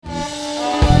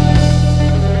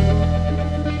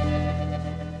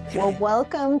Well,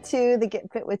 welcome to the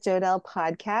Get Fit with Jodelle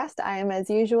podcast. I am, as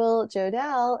usual,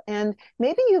 Jodelle, and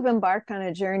maybe you've embarked on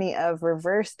a journey of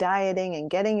reverse dieting and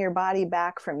getting your body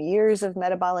back from years of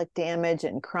metabolic damage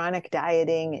and chronic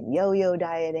dieting and yo-yo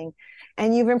dieting,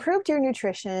 and you've improved your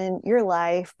nutrition, your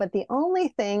life, but the only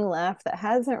thing left that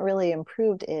hasn't really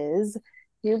improved is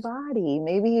your body.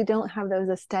 Maybe you don't have those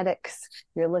aesthetics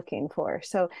you're looking for.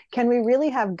 So can we really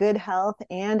have good health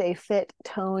and a fit,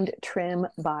 toned, trim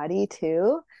body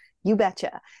too? You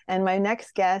betcha. And my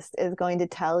next guest is going to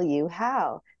tell you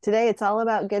how. Today, it's all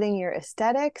about getting your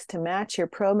aesthetics to match your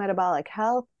pro-metabolic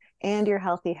health and your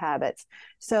healthy habits.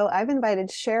 So I've invited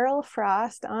Cheryl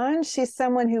Frost on. She's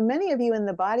someone who many of you in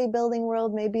the bodybuilding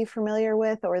world may be familiar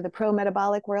with, or the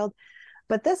pro-metabolic world.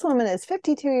 But this woman is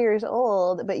 52 years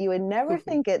old, but you would never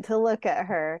think it to look at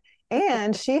her.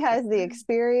 And she has the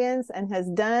experience and has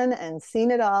done and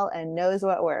seen it all and knows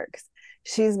what works.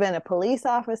 She's been a police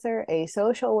officer, a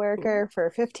social worker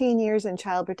for 15 years in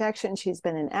child protection. She's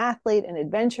been an athlete, an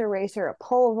adventure racer, a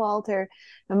pole vaulter.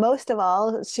 And most of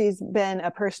all, she's been a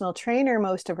personal trainer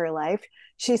most of her life.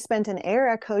 She spent an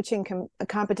era coaching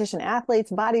competition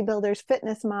athletes, bodybuilders,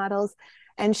 fitness models.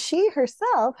 And she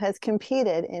herself has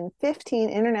competed in 15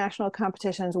 international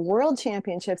competitions, world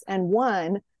championships, and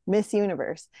won Miss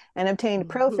Universe, and obtained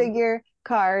pro figure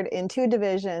card in 2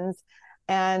 divisions,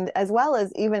 and as well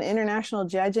as even international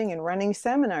judging and running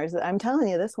seminars. I'm telling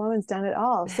you, this woman's done it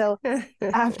all. So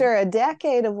after a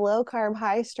decade of low carb,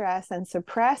 high stress, and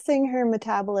suppressing her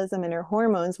metabolism and her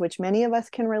hormones, which many of us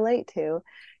can relate to,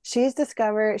 she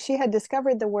had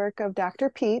discovered the work of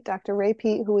Dr. Ray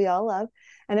Peat, who we all love.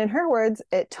 And in her words,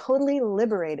 it totally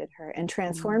liberated her and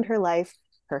transformed her life,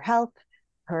 her health,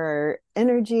 her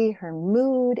energy, her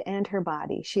mood, and her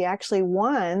body. She actually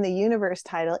won the universe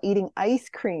title eating ice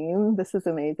cream. This is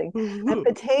amazing. And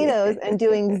potatoes and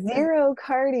doing zero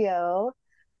cardio.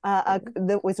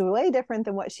 That was way different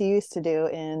than what she used to do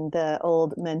in the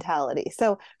old mentality.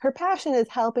 So her passion is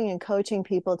helping and coaching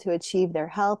people to achieve their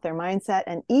health, their mindset,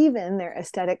 and even their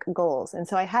aesthetic goals. And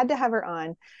so I had to have her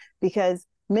on because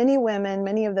many women,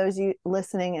 many of those you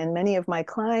listening, and many of my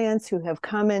clients who have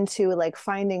come into like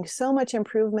finding so much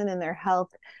improvement in their health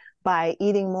by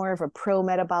eating more of a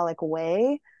pro-metabolic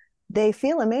way, they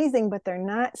feel amazing, but they're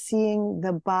not seeing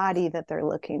the body that they're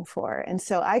looking for. And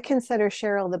so I consider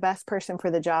Cheryl the best person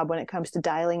for the job when it comes to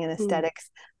dialing in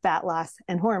aesthetics, fat loss,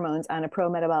 and hormones on a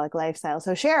pro-metabolic lifestyle.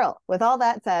 So Cheryl, with all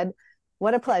that said,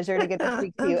 what a pleasure to get to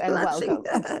speak to you and welcome.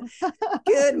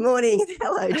 Good morning.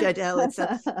 Hello, Jodelle. It's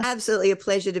absolutely a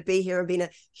pleasure to be here. I've been a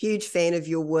huge fan of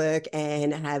your work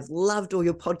and have loved all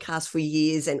your podcasts for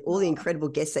years and all the incredible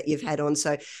guests that you've had on.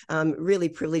 So I'm really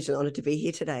privileged and honored to be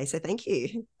here today. So thank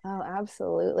you. Oh,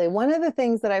 absolutely. One of the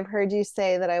things that I've heard you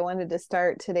say that I wanted to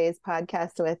start today's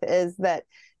podcast with is that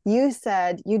you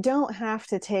said you don't have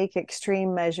to take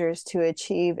extreme measures to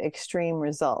achieve extreme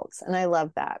results. And I love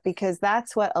that because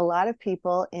that's what a lot of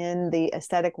people in the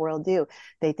aesthetic world do.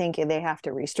 They think they have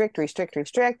to restrict,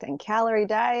 and calorie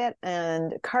diet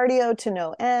and cardio to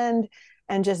no end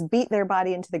and just beat their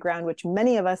body into the ground, which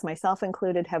many of us, myself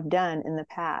included, have done in the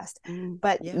past.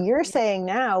 But you're saying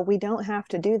now we don't have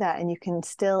to do that and you can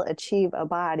still achieve a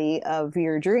body of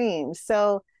your dreams.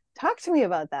 So talk to me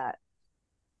about that.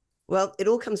 Well, it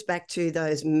all comes back to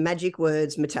those magic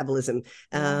words, metabolism.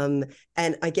 And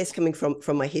I guess coming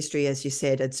from my history, as you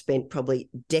said, I'd spent probably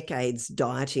decades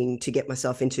dieting to get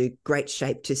myself into great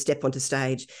shape to step onto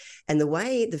stage. And the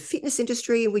way the fitness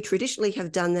industry, and we traditionally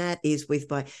have done that, is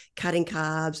by cutting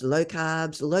carbs,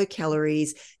 low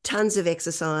calories, tons of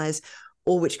exercise,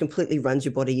 all which completely runs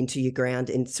your body into your ground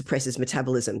and suppresses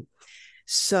metabolism.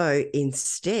 So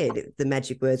instead, the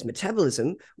magic words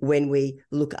metabolism, when we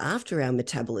look after our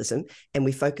metabolism and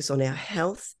we focus on our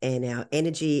health and our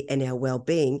energy and our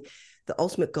well-being, the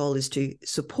ultimate goal is to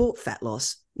support fat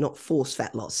loss, not force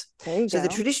fat loss. So the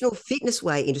traditional fitness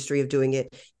way industry of doing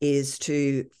it is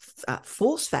to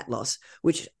force fat loss,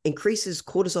 which increases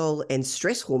cortisol and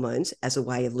stress hormones as a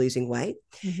way of losing weight,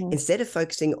 instead of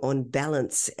focusing on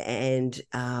balance and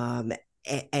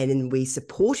we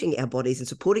supporting our bodies and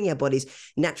supporting our body's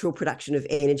natural production of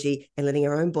energy and letting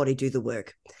our own body do the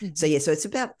work. So it's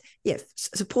about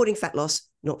supporting fat loss,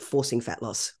 not forcing fat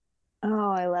loss.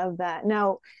 Oh, I love that.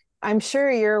 Now, I'm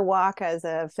sure your walk as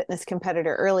a fitness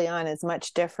competitor early on is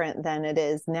much different than it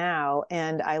is now.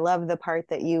 And I love the part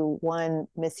that you won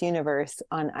Miss Universe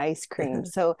on ice cream.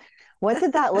 So what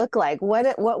did that look like?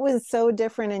 What was so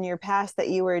different in your past that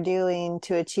you were doing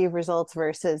to achieve results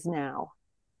versus now?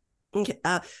 Okay,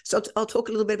 so I'll talk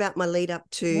a little bit about my lead up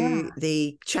to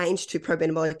the change to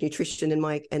pro-metabolic nutrition and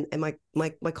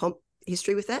my comp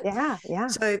history with that. Yeah.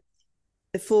 So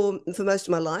For most of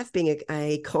my life, being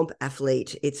a comp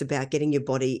athlete, it's about getting your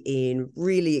body in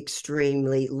really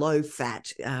extremely low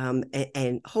fat,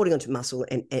 and holding onto muscle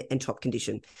and top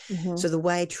condition. Mm-hmm. So the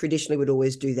way traditionally we'd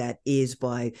always do that is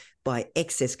by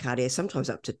excess cardio, sometimes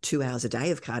up to 2 hours a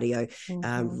day of cardio,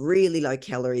 really low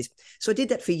calories. So I did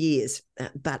that for years.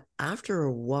 But after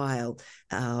a while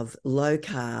of low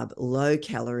carb, low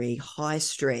calorie, high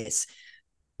stress,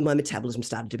 my metabolism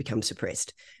started to become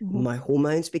suppressed. Mm-hmm. My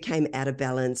hormones became out of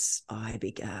balance. I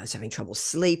was having trouble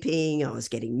sleeping. I was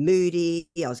getting moody.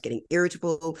 I was getting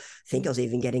irritable. I think I was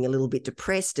even getting a little bit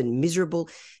depressed and miserable.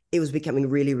 It was becoming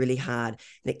really, really hard.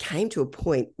 And it came to a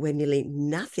point where nearly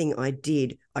nothing I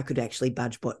did, I could actually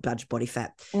budge body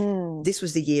fat. This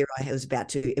was the year I was about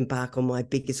to embark on my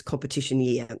biggest competition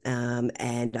year.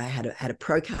 And I had a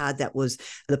pro card that was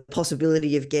the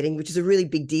possibility of getting, which is a really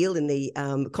big deal in the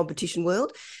competition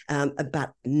world,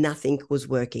 but nothing was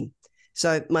working.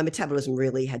 So my metabolism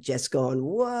really had just gone,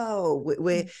 whoa,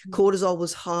 where cortisol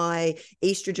was high,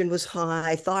 estrogen was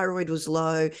high, thyroid was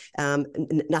low,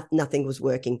 nothing was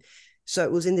working. So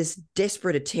it was in this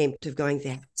desperate attempt of going,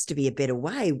 there has to be a better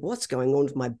way. What's going on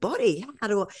with my body? How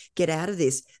do I get out of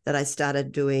this? That I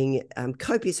started doing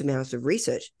copious amounts of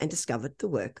research and discovered the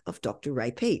work of Dr.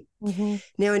 Ray Peat. Mm-hmm.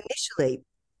 Now, initially,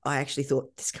 I actually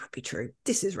thought, this can't be true.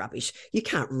 This is rubbish. You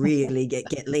can't really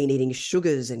get lean eating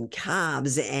sugars and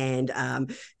carbs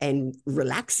and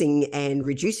relaxing and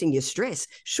reducing your stress,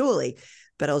 surely.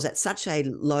 But I was at such a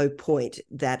low point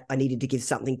that I needed to give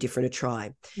something different a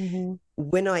try. Mm-hmm.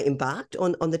 When I embarked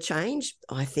on the change,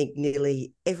 I think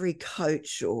nearly every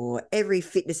coach or every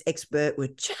fitness expert were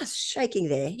just shaking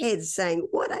their heads saying,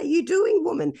 what are you doing,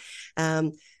 woman?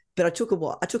 But I took a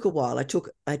while.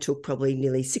 I took probably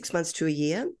nearly 6 months to a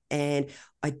year, and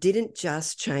I didn't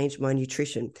just change my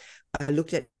nutrition. I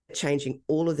looked at changing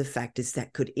all of the factors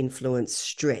that could influence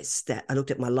stress. That I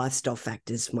looked at my lifestyle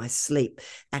factors, my sleep,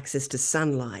 access to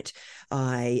sunlight.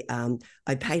 I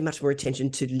paid much more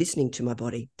attention to listening to my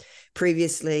body.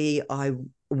 Previously, I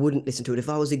wouldn't listen to it. If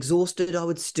I was exhausted, I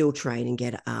would still train and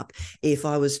get up. If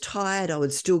I was tired, I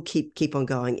would still keep on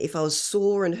going. If I was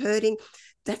sore and hurting,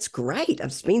 that's great.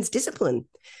 It means discipline.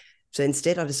 So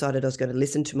instead, I decided I was going to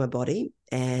listen to my body,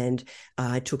 and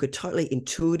I took a totally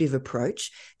intuitive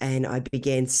approach, and I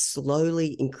began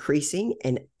slowly increasing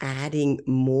and adding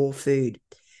more food.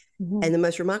 Mm-hmm. And the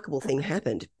most remarkable thing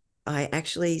happened. I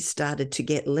actually started to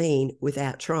get lean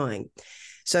without trying.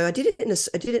 So I did it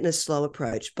in a slow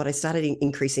approach, but I started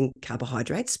increasing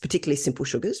carbohydrates, particularly simple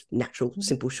sugars, natural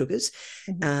simple sugars.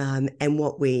 And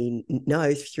what we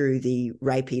know through the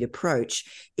Ray Peat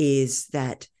approach is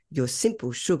that your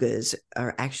simple sugars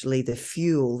are actually the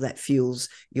fuel that fuels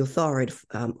your thyroid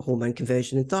hormone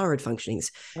conversion and thyroid functionings.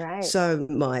 Right. So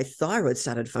my thyroid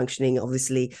started functioning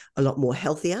obviously a lot more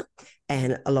healthier.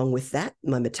 And along with that,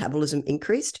 my metabolism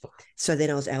increased. So then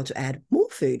I was able to add more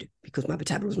food because my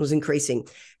metabolism was increasing.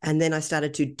 And then I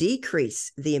started to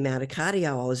decrease the amount of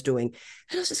cardio I was doing.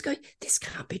 And I was just going, this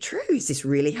can't be true. Is this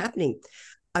really happening?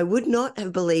 I would not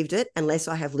have believed it unless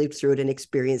I have lived through it and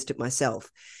experienced it myself.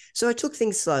 So I took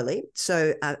things slowly.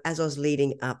 So as I was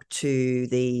leading up to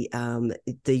the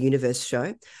Universe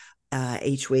show,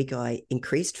 each week I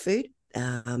increased food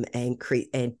and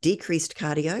decreased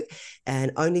cardio,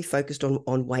 and only focused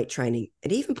on weight training,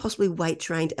 and even possibly weight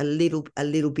trained a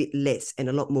little bit less and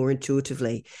a lot more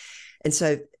intuitively. And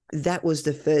so that was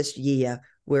the first year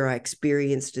where I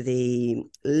experienced the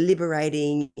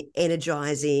liberating,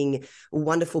 energizing,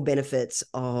 wonderful benefits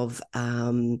of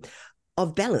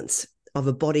balance, of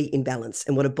a body in balance,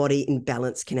 and what a body in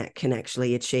balance can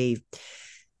actually achieve.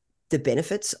 The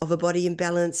benefits of a body in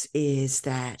balance is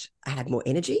that I had more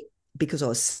energy because I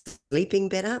was sleeping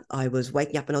better. I was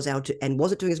waking up and I was able to, and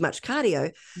wasn't doing as much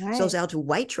cardio. Right. So I was able to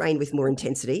weight train with more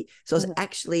intensity. So I was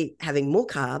actually having more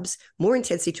carbs, more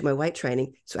intensity to my weight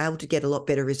training. So able to get a lot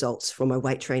better results from my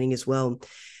weight training as well.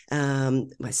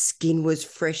 My skin was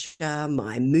fresher,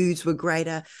 my moods were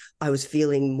greater, I was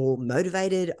feeling more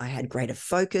motivated, I had greater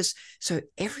focus. So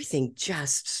everything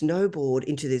just snowballed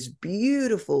into this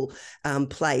beautiful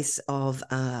place of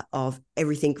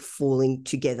everything falling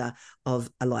together,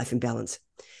 of a life in balance.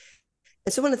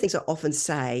 And so one of the things I often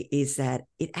say is that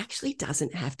it actually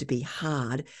doesn't have to be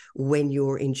hard when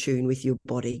you're in tune with your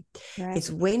body. Right. It's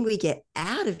when we get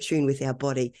out of tune with our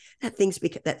body that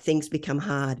things become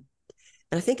hard.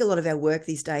 And I think a lot of our work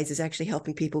these days is actually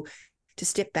helping people to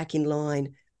step back in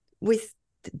line with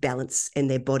balance and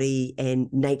their body and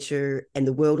nature and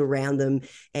the world around them,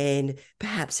 and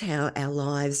perhaps how our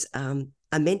lives are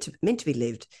meant to be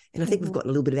lived. And I think we've gotten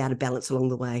a little bit out of balance along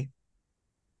the way.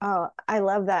 Oh, I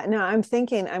love that. No, I'm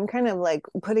thinking, I'm kind of like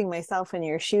putting myself in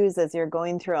your shoes as you're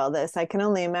going through all this. I can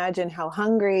only imagine how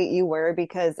hungry you were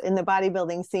because in the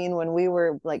bodybuilding scene, when we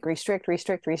were like restrict,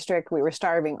 restrict, restrict, we were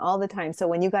starving all the time. So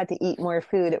when you got to eat more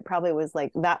food, it probably was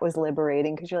like that was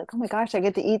liberating because you're like, oh my gosh, I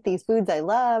get to eat these foods I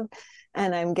love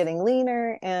and I'm getting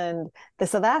leaner.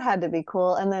 So that had to be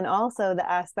cool. And then also the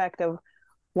aspect of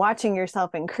watching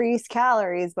yourself increase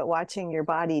calories, but watching your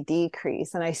body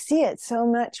decrease. And I see it so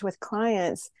much with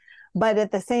clients. But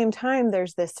at the same time,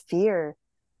 there's this fear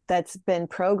that's been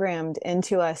programmed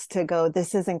into us to go,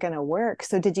 this isn't going to work.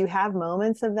 So, did you have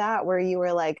moments of that where you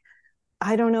were like,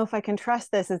 I don't know if I can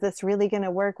trust this? Is this really going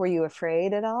to work? Were you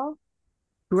afraid at all?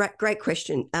 Great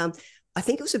question. I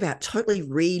think it was about totally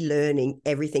relearning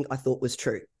everything I thought was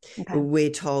true. Okay. We're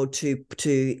told to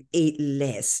eat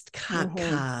less, cut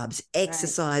carbs,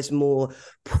 exercise more,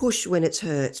 push when it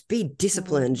hurts, be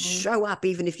disciplined, show up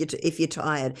even if you're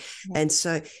tired. And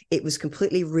so it was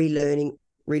completely relearning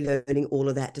all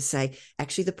of that to say,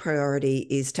 actually, the priority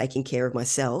is taking care of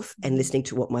myself and listening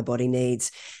to what my body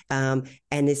needs. And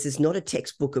this is not a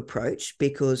textbook approach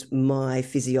because my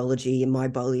physiology and my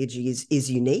biology is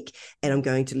unique, and I'm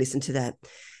going to listen to that.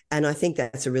 And I think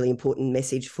that's a really important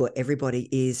message for everybody,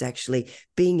 is actually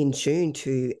being in tune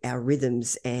to our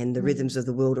rhythms and the rhythms of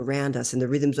the world around us and the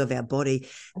rhythms of our body.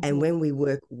 And when we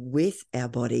work with our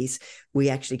bodies, we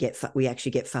actually get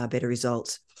far better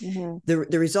results. The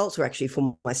results were actually,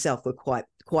 for myself, were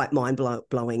quite mind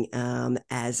blowing,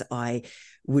 as I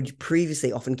would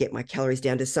previously often get my calories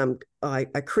down to some, I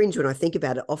cringe when I think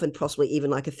about it, often possibly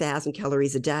even like 1,000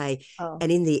 calories a day. And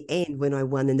in the end, when I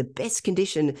won in the best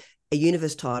condition a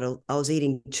universe title, I was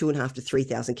eating 2,500 to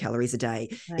 3,000 calories a day.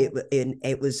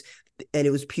 It was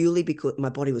purely because my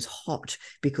body was hot,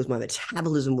 because my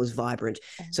metabolism was vibrant.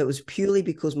 So it was purely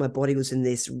because my body was in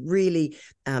this really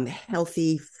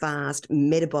healthy, fast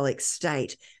metabolic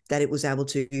state that it was able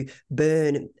to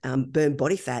burn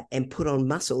body fat and put on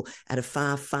muscle at a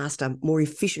far faster, more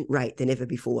efficient rate than ever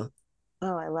before.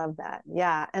 Oh, I love that.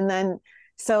 Yeah. And then,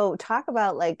 so talk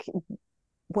about like,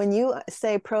 when you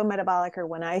say pro-metabolic, or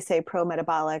when I say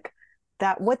pro-metabolic,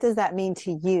 that what does that mean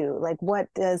to you? Like, what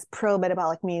does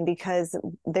pro-metabolic mean? Because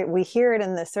we hear it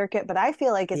in the circuit, but I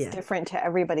feel like it's different to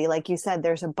everybody. Like you said,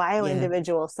 there's a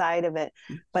bio-individual side of it,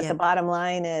 but the bottom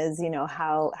line is,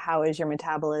 how is your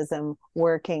metabolism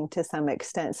working to some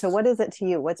extent? So what is it to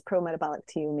you? What's pro-metabolic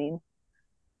to you mean?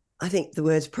 I think the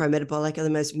words pro-metabolic are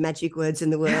the most magic words in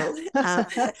the world,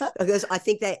 because I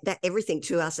think that everything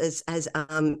to us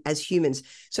as humans.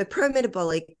 So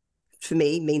pro-metabolic for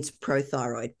me means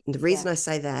pro-thyroid. And the reason I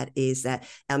say that is that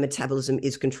our metabolism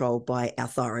is controlled by our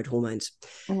thyroid hormones.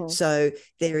 So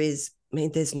there's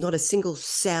not a single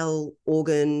cell,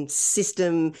 organ,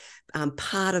 system,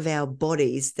 part of our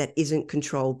bodies that isn't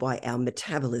controlled by our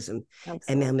metabolism.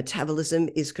 Absolutely. And our metabolism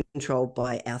is controlled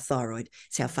by our thyroid.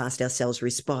 It's how fast our cells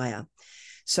respire.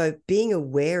 So being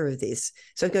aware of this,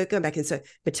 so going back, and so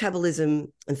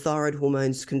metabolism and thyroid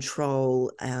hormones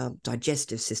control our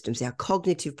digestive systems, our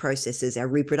cognitive processes, our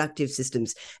reproductive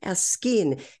systems, our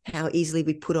skin, how easily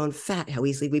we put on fat, how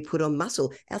easily we put on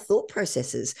muscle, our thought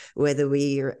processes, whether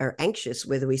we are anxious,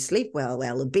 whether we sleep well,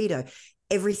 our libido.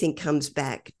 Everything comes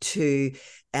back to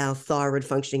our thyroid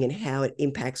functioning and how it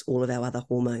impacts all of our other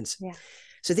hormones.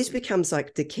 So this becomes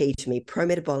like the key to me.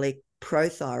 Pro-metabolic,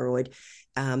 pro-thyroid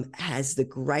has the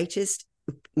greatest,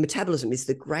 metabolism is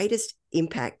the greatest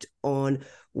impact on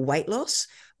weight loss,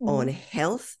 on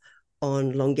health,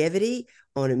 on longevity,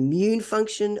 on immune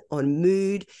function, on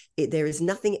mood. There is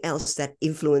nothing else that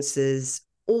influences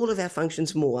all of our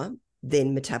functions more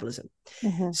than metabolism.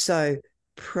 So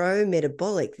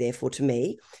pro-metabolic, therefore, to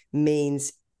me,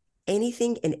 means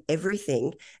anything and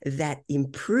everything that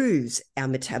improves our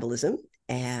metabolism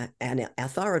and our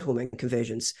thyroid hormone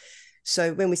conversions.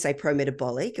 So when we say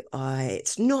pro-metabolic,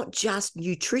 it's not just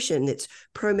nutrition, it's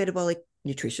pro-metabolic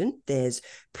nutrition. There's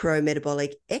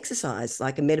pro-metabolic exercise,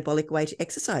 like a metabolic way to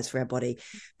exercise for our body,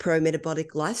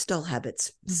 pro-metabolic lifestyle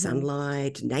habits,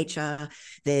 sunlight, nature.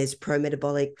 There's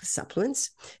pro-metabolic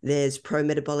supplements. There's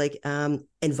pro-metabolic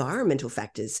environmental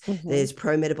factors. There's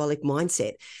pro-metabolic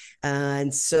mindset.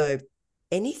 And so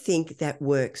anything that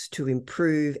works to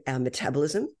improve our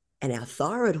metabolism and our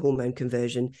thyroid hormone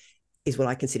conversion is what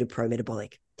I consider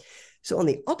pro-metabolic. So on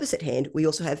the opposite hand, we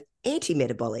also have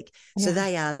anti-metabolic. So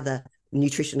they are the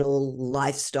nutritional,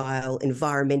 lifestyle,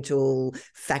 environmental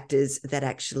factors that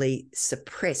actually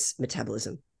suppress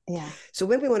metabolism. So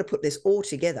when we want to put this all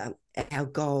together, our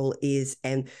goal is,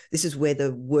 and this is where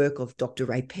the work of Dr.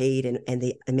 Ray Peed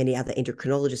and many other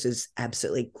endocrinologists is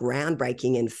absolutely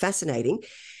groundbreaking and fascinating.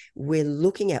 we're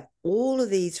looking at all of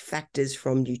these factors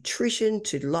from nutrition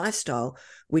to lifestyle,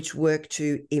 which work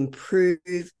to improve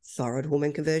thyroid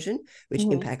hormone conversion, which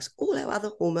impacts all our other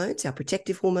hormones, our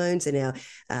protective hormones and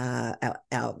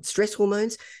our stress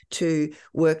hormones, to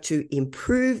work to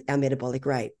improve our metabolic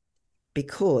rate,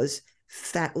 because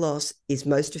fat loss is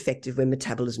most effective when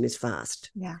metabolism is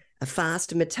fast. Yeah. A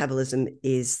fast metabolism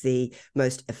is the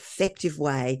most effective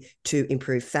way to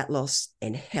improve fat loss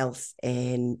and health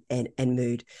and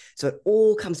mood. So it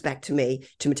all comes back to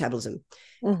metabolism.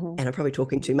 And I'm probably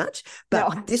talking too much,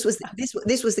 but no. this was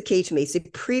the key to me. So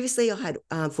previously I had,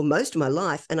 for most of my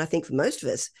life, and I think for most of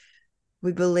us,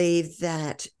 we believe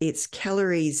that it's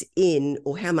calories in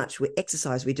or how much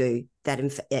exercise we do that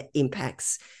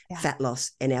impacts fat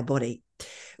loss in our body,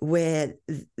 where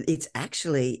it's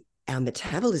actually our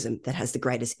metabolism that has the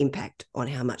greatest impact on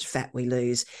how much fat we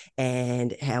lose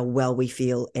and how well we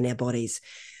feel in our bodies,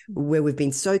 where we've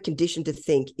been so conditioned to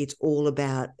think it's all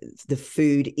about the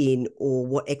food in or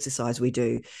what exercise we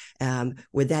do,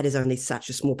 where that is only such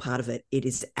a small part of it. It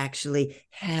is actually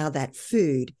how that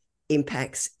food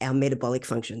impacts our metabolic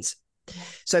functions.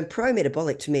 So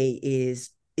pro-metabolic to me is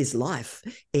life.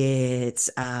 It's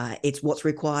what's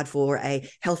required for a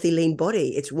healthy, lean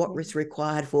body. It's what's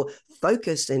required for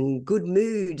focus and good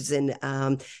moods, and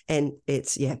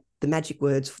it's the magic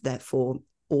words that for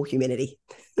all humanity.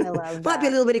 I love that. might be a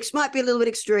little bit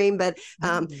extreme, but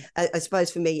I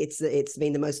suppose for me it's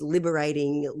been the most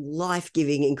liberating,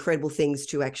 life-giving, incredible things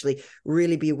to actually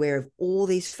really be aware of all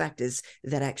these factors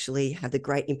that actually have the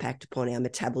great impact upon our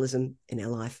metabolism in our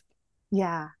life.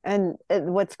 Yeah. And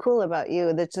what's cool about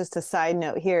you, that's just a side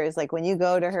note here, is like when you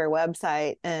go to her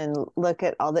website and look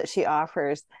at all that she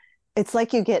offers, it's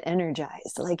like you get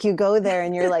energized. Like you go there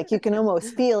and you're like, you can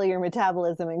almost feel your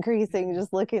metabolism increasing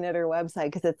just looking at her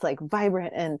website, because it's like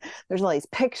vibrant and there's all these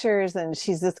pictures, and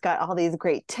she's just got all these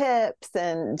great tips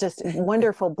and just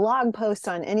wonderful blog posts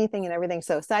on anything and everything.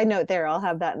 So side note there, I'll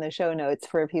have that in the show notes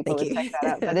for people to check that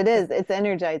out. But it's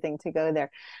energizing to go there.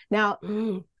 Now,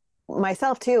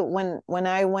 myself too, when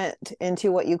I went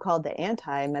into what you called the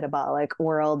anti-metabolic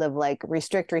world of like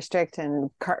restrict and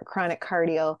chronic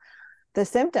cardio, the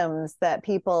symptoms that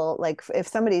people, like if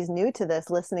somebody's new to this,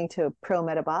 listening to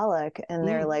Pro-Metabolic, and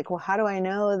they're like, well, how do I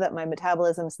know that my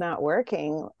metabolism's not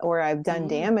working or I've done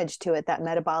damage to it, that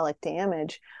metabolic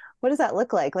damage? What does that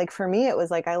look like? Like for me, it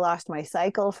was like I lost my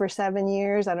cycle for 7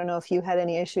 years. I don't know if you had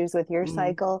any issues with your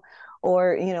cycle,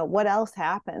 or, what else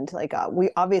happened? Like we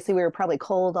were probably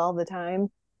cold all the time.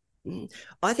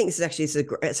 I think this is actually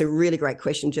it's a really great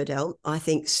question, Jodelle. I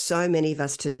think so many of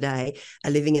us today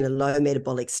are living in a low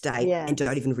metabolic state and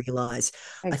don't even realize.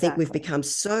 Exactly. I think we've become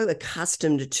so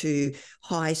accustomed to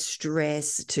high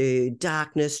stress, to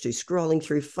darkness, to scrolling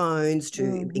through phones,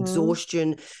 to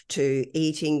exhaustion, to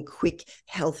eating quick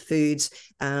health foods,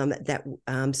 that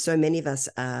so many of us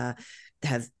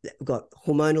have got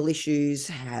hormonal issues,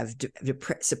 have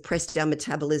suppressed our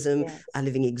metabolism, are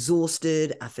living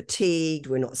exhausted, are fatigued,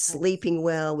 we're not sleeping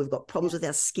well, we've got problems with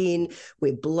our skin,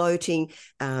 we're bloating,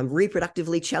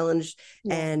 reproductively challenged,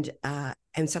 and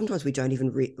sometimes we don't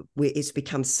even, it's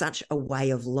become such a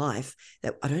way of life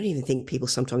that I don't even think people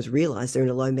sometimes realize they're in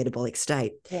a low metabolic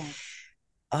state.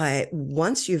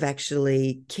 Once you've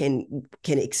actually can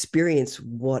experience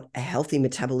what a healthy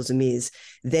metabolism is,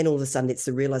 then all of a sudden it's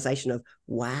the realization of,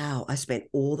 wow, I spent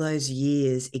all those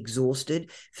years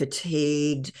exhausted,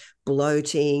 fatigued,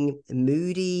 bloating,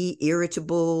 moody,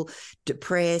 irritable,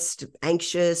 depressed,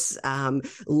 anxious,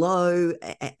 low,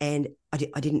 and I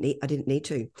didn't need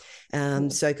to.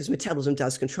 So because metabolism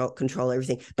does control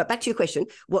everything. But back to your question,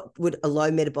 what would a low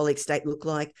metabolic state look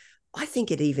like? I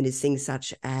think it even is things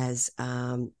such as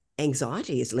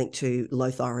anxiety is linked to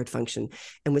low thyroid function.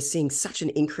 And we're seeing such an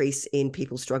increase in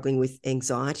people struggling with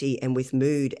anxiety and with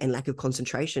mood and lack of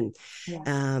concentration.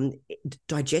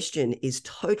 Digestion is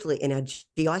totally, and our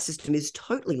GI system is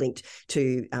totally linked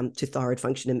to thyroid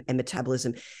function and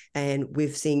metabolism. And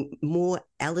we've seen more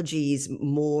allergies,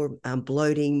 more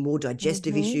bloating, more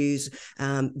digestive issues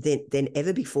than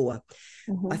ever before.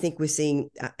 I think we're seeing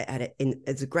at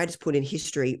the greatest point in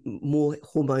history, more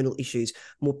hormonal issues,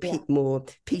 more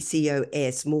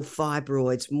PCOS, more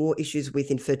fibroids, more issues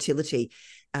with infertility.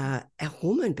 Our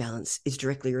hormone balance is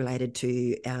directly related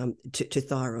to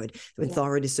thyroid. When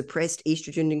thyroid is suppressed,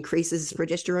 estrogen increases,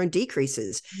 progesterone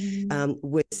decreases.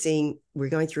 We're seeing we're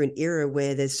going through an era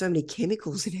where there's so many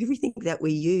chemicals in everything that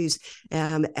we use,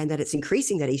 and that it's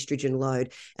increasing that estrogen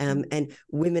load. And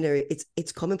women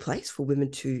it's commonplace for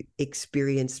women to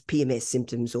experience PMS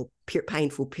symptoms or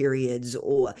painful periods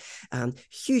or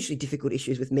hugely difficult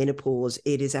issues with menopause.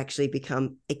 It has actually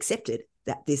become accepted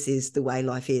that this is the way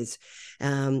life is.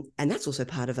 And that's also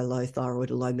part of a low thyroid,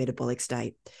 a low metabolic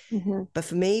state. But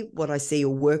for me, what I see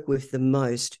or work with the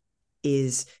most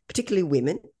is particularly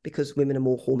women, because women are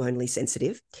more hormonally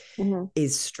sensitive,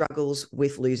 is struggles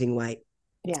with losing weight.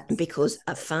 Yes. Because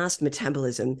a fast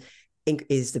metabolism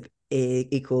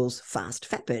equals fast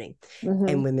fat burning.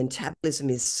 And when metabolism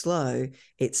is slow,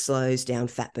 it slows down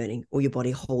fat burning, or your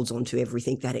body holds on to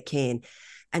everything that it can.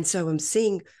 And so I'm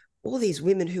seeing all these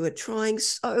women who are trying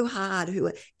so hard, who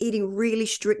are eating really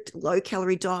strict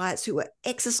low-calorie diets, who are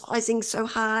exercising so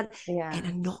hard, and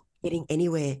are not getting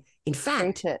anywhere. In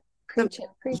fact, preach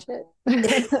it.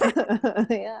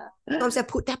 Yeah. Sometimes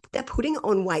they're putting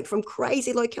on weight from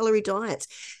crazy low-calorie diets,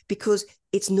 because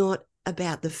it's not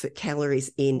about the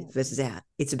calories in versus out.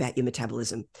 It's about your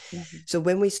metabolism. So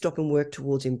when we stop and work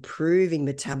towards improving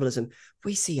metabolism,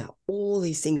 we see all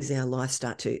these things in our life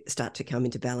start to come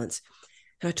into balance.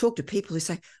 And I talk to people who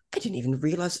say, I didn't even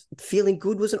realize feeling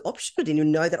good was an option. I didn't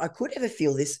even know that I could ever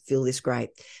feel this great.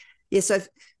 Yeah.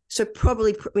 So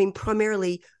probably,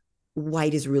 primarily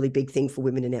weight is a really big thing for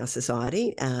women in our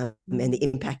society, and the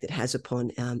impact it has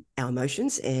upon our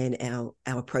emotions and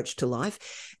our approach to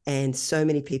life. And so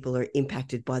many people are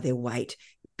impacted by their weight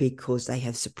because they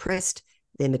have suppressed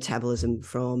their metabolism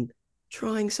from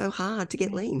trying so hard to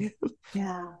get lean.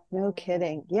 Yeah, no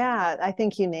kidding. Yeah, I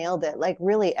think you nailed it. Like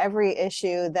really every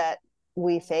issue that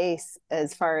we face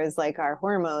as far as like our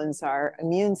hormones, our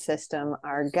immune system,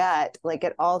 our gut, like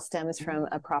it all stems from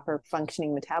a proper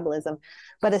functioning metabolism.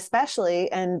 But especially,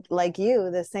 and like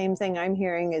you, the same thing I'm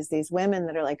hearing is these women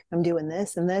that are like, I'm doing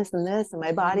this and this and this, and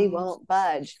my body won't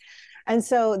budge. And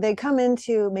so they come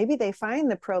into, maybe they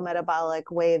find the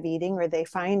pro-metabolic way of eating, or they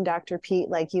find Dr. Pete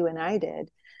like you and I did,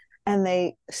 and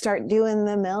they start doing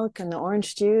the milk and the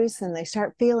orange juice, and they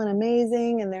start feeling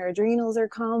amazing, and their adrenals are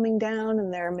calming down,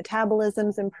 and their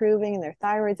metabolism's improving, and their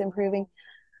thyroid's improving.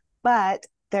 But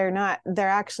they're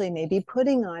actually maybe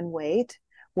putting on weight,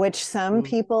 which some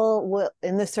people will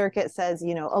in the circuit says,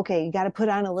 okay, you got to put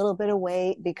on a little bit of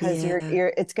weight because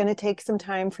it's going to take some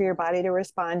time for your body to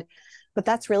respond. But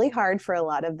that's really hard for a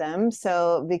lot of them.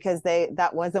 So because that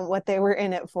wasn't what they were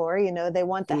in it for, they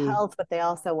want the health, but they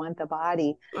also want the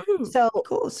body. So, of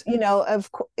course,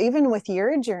 even with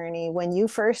your journey, when you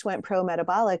first went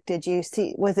pro-metabolic,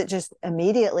 was it just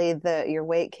immediately your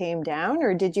weight came down,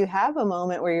 or did you have a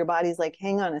moment where your body's like,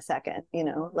 hang on a second,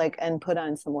 and put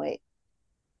on some weight?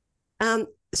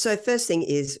 So first thing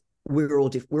is, we're all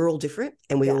different,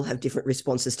 and we all have different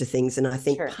responses to things. And I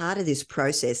think part of this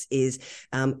process is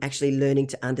actually learning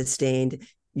to understand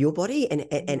your body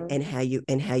and how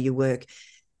you work.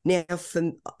 Now,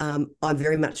 I'm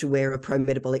very much aware of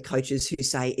pro-metabolic coaches who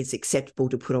say it's acceptable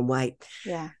to put on weight.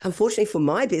 Yeah. Unfortunately for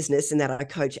my business, in that I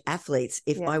coach athletes,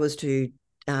 if I was to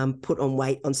put on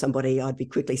weight on somebody, I'd be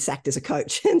quickly sacked as a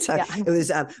coach. And so it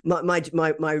was my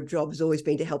job has always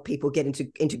been to help people get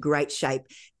into great shape,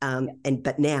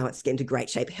 but now it's getting into great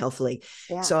shape healthily.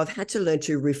 So I've had to learn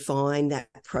to refine that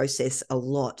process a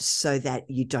lot so that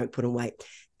you don't put on weight.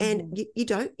 And you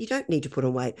don't need to put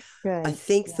on weight. Good. I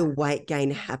think the weight gain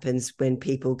happens when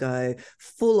people go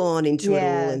full on into it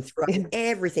all and throw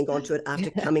everything onto it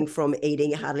after coming from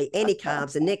eating hardly any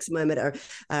carbs. The next moment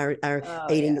are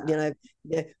eating,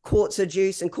 quarts of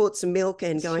juice and quarts of milk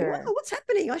and going, wow, what's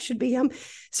happening? I should be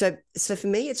So for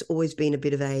me, it's always been a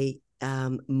bit of a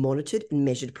monitored and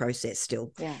measured process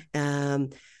still.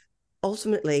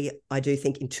 Ultimately, I do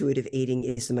think intuitive eating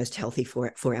is the most healthy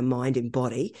for our mind and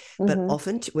body. But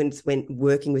often when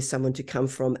working with someone to come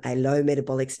from a low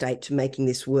metabolic state to making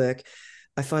this work,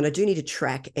 I find I do need to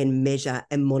track and measure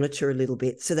and monitor a little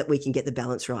bit so that we can get the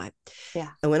balance right. Yeah.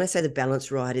 And when I say the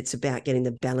balance right, it's about getting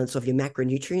the balance of your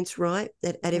macronutrients right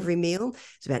at every meal.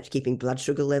 It's about keeping blood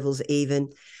sugar levels even.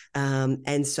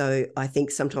 And so I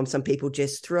think sometimes some people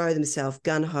just throw themselves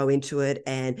gung-ho into it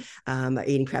and are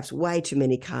eating perhaps way too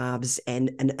many carbs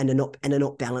and are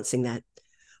not balancing that.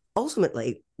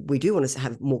 Ultimately, we do want to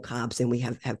have more carbs than we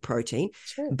have protein,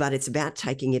 but it's about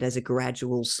taking it as a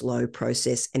gradual, slow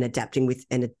process and adapting with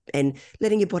and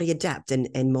letting your body adapt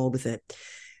and mold with it.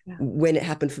 Yeah. When it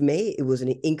happened for me, it was an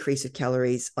increase of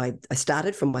calories. I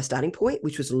started from my starting point,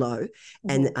 which was low,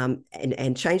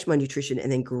 and changed my nutrition,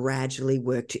 and then gradually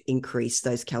worked to increase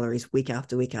those calories week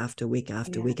after week after week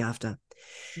after week after.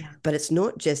 Yeah. But it's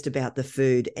not just about the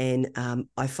food. And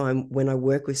I find when I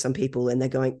work with some people and they're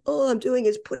going, all I'm doing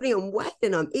is putting on weight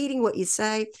and I'm eating what you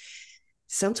say.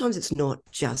 Sometimes it's not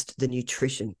just the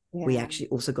nutrition. Yeah. We actually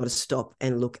also got to stop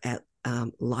and look at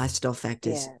lifestyle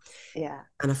factors. Yeah.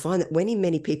 And I find that when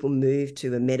many people move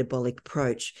to a metabolic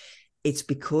approach, it's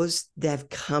because they've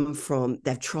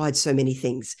tried so many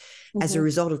things. As a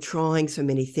result of trying so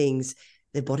many things,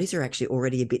 their bodies are actually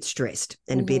already a bit stressed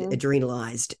and a bit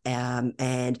adrenalized,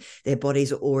 and their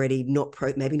bodies are already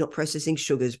maybe not processing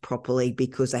sugars properly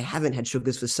because they haven't had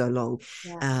sugars for so long.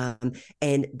 Yeah.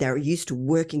 And they're used to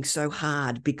working so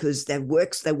hard because they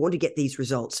want to get these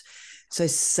results. So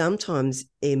sometimes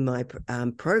in my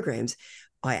programs,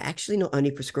 I actually not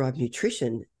only prescribe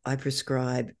nutrition, I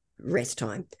prescribe rest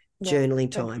time,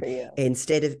 journaling time.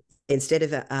 Instead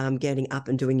of getting up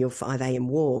and doing your 5 a.m.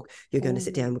 walk, you're going to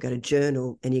sit down, we're going to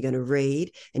journal, and you're going to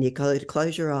read, and you're going to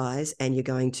close your eyes, and you're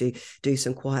going to do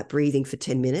some quiet breathing for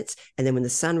 10 minutes. And then when the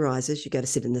sun rises, you go to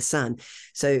sit in the sun.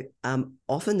 So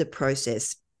often the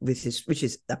process, which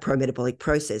is a pro-metabolic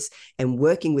process, and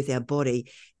working with our body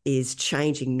is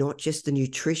changing not just the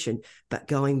nutrition, but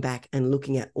going back and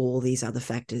looking at all these other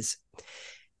factors.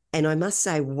 And I must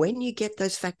say, when you get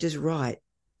those factors right,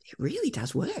 it really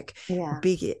does work. Yeah.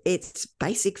 It's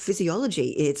basic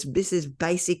physiology. This is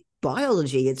basic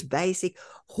biology. It's basic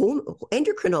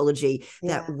endocrinology,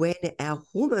 that when our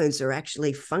hormones are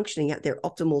actually functioning at their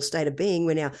optimal state of being,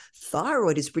 when our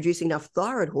thyroid is producing enough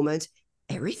thyroid hormones,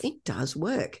 everything does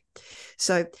work.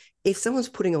 So if someone's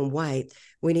putting on weight,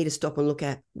 we need to stop and look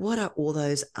at what are all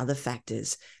those other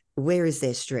factors. Where is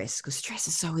their stress? Because stress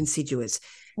is so insidious.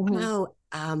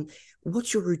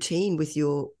 What's your routine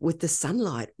with the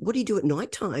sunlight? What do you do at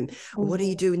nighttime? What do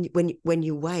you do when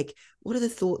you wake? What are the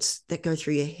thoughts that go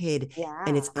through your head? Yeah.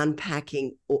 And it's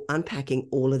unpacking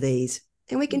all of these.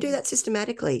 And we can do that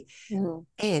systematically.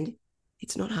 And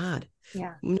it's not hard.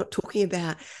 Yeah. We're not talking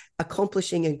about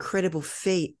accomplishing incredible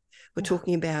feat. We're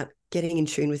talking about getting in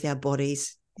tune with our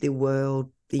bodies, the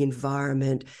world, the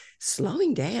environment,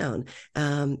 slowing down,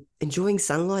 enjoying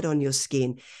sunlight on your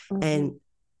skin. And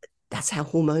that's how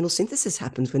hormonal synthesis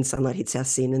happens when sunlight hits our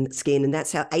skin, and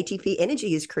that's how ATP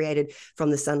energy is created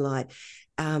from the sunlight.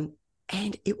 And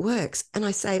it works. And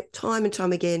I say time and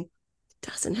time again, it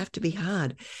doesn't have to be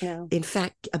hard. No. In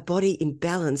fact, a body in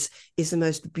balance is the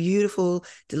most beautiful,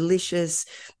 delicious,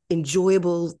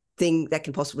 enjoyable thing that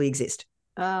can possibly exist.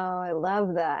 Oh, I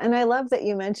love that. And I love that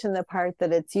you mentioned the part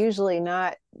that it's usually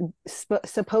not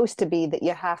supposed to be that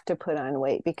you have to put on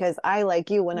weight, because I, like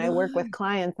you, when I work with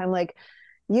clients, I'm like,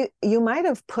 you might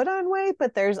have put on weight,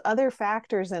 but there's other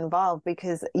factors involved,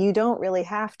 because you don't really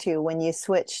have to when you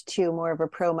switch to more of a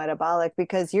pro-metabolic,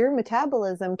 because your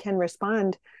metabolism can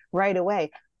respond right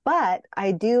away. But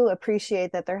I do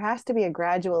appreciate that there has to be a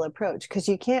gradual approach, because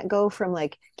you can't go from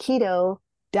like keto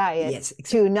diet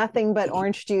to nothing but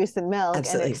orange juice and milk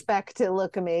and expect to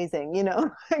look amazing,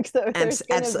 like, so there's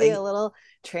going to be a little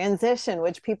transition,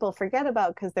 which people forget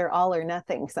about because they're all or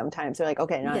nothing. Sometimes they're like,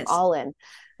 okay, now I'm all in.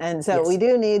 And so we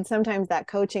do need sometimes that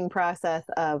coaching process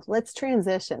of let's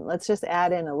transition, let's just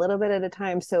add in a little bit at a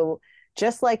time. So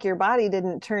just like your body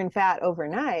didn't turn fat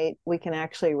overnight, we can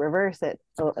actually reverse it.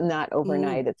 So not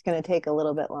overnight, it's going to take a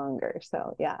little bit longer.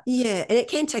 So yeah, and it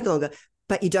can take longer.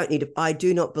 But you don't need to. I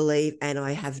do not believe, and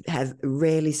I have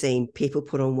rarely seen people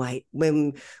put on weight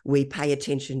when we pay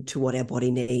attention to what our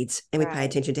body needs, and we pay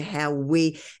attention to how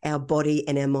our body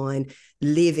and our mind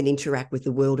live and interact with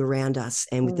the world around us,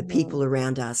 and with the people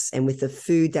around us, and with the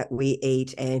food that we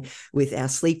eat, and with our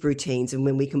sleep routines. And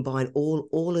when we combine all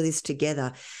of this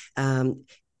together,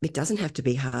 it doesn't have to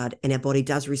be hard, and our body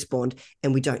does respond,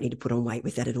 and we don't need to put on weight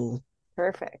with that at all.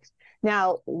 Perfect.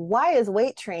 Now, why is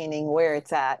weight training where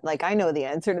it's at? Like, I know the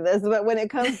answer to this, but when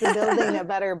it comes to building a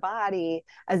better body,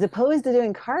 as opposed to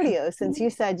doing cardio, since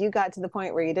you said you got to the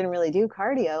point where you didn't really do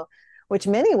cardio, which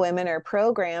many women are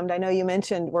programmed. I know you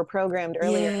mentioned we're programmed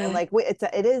earlier, and like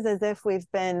it is as if we've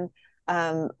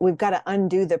got to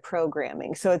undo the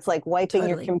programming. So it's like wiping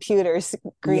your computer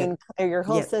screen or your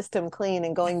whole system clean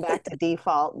and going back to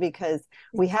default, because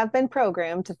we have been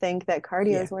programmed to think that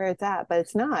cardio is where it's at, but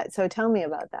it's not. So tell me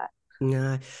about that.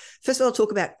 No. First of all, I'll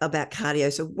talk about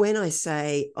cardio. So when I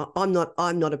say I'm not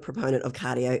a proponent of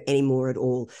cardio anymore at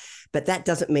all, but that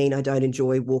doesn't mean I don't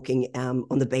enjoy walking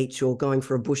on the beach or going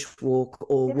for a bush walk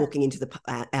or walking into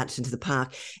out into the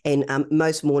park. And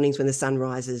most mornings when the sun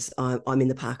rises, I'm in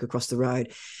the park across the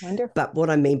road. Wonderful. But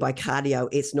what I mean by cardio,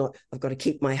 it's not I've got to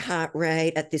keep my heart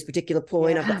rate at this particular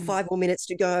point. I've got 5 more minutes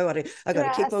to go. I've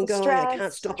got to keep on going. I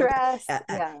can't stop.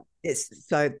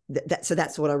 So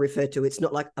that's what I refer to. It's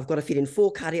not like I've got to fit in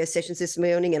 4 cardio sessions this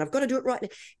morning and I've got to do it right now.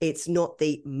 It's not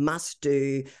the must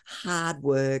do, hard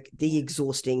work, the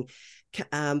exhausting.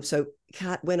 So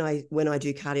when I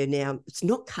do cardio now, it's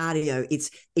not cardio, it's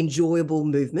enjoyable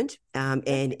movement, and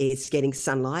it's getting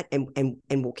sunlight and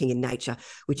walking in nature,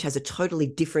 which has a totally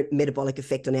different metabolic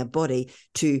effect on our body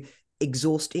to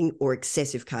exhausting or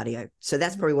excessive cardio. So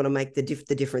that's probably what I make the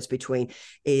difference between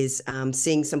is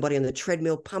seeing somebody on the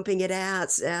treadmill pumping it out,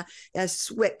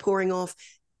 sweat pouring off.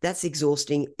 That's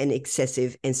exhausting and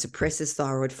excessive and suppresses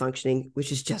thyroid functioning,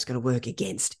 which is just going to work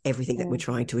against everything that we're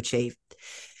trying to achieve.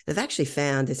 They've actually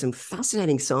found there's some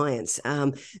fascinating science,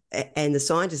 and the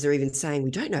scientists are even saying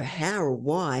we don't know how or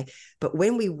why, but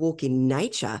when we walk in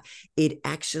nature, it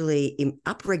actually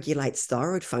upregulates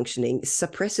thyroid functioning,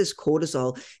 suppresses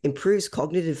cortisol, improves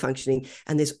cognitive functioning,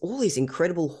 and there's all these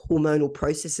incredible hormonal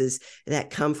processes that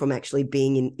come from actually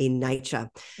being in nature.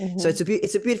 So it's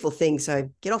a beautiful thing. So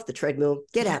get off the treadmill,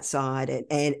 get outside,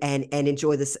 and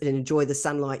enjoy the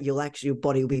sunlight. Your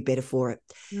body will be better for it.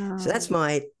 So that's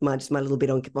my little bit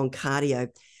on cardio.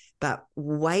 But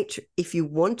if you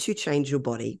want to change your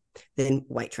body, then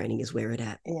weight training is where it's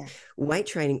at. Yeah. Weight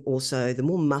training also, the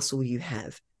more muscle you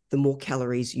have, the more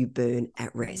calories you burn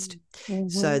at rest.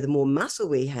 So the more muscle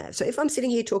we have. So if I'm sitting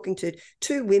here talking to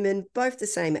 2 women, both the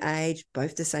same age,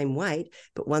 both the same weight,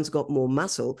 but one's got more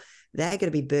muscle, they're going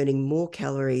to be burning more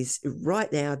calories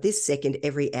right now, this second,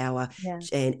 every hour,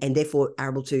 and therefore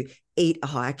are able to eat a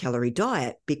higher calorie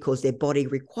diet because their body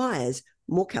requires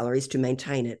more calories to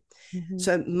maintain it.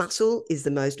 So muscle is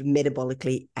the most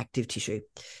metabolically active tissue.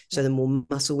 So the more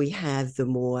muscle we have, the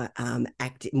more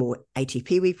more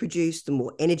ATP we produce, the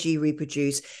more energy we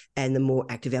produce, and the more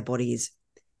active our body is.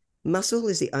 Muscle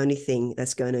is the only thing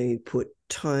that's going to put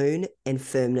tone and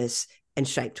firmness and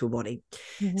shape to a body.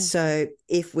 So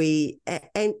if we,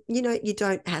 and you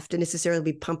don't have to necessarily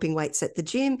be pumping weights at the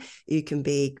gym. You can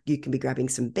be grabbing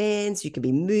some bands. You can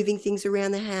be moving things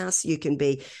around the house. You can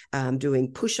be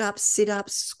doing push-ups,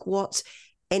 sit-ups, squats,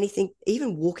 anything,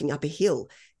 even walking up a hill.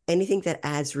 Anything that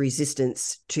adds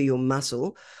resistance to your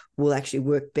muscle will actually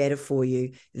work better for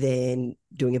you than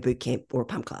doing a boot camp or a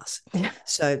pump class.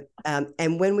 So,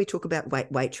 and when we talk about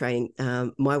weight training,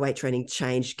 my weight training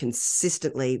changed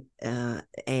consistently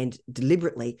and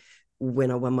deliberately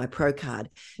when I won my pro card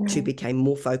to become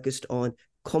more focused on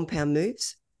compound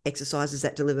moves, exercises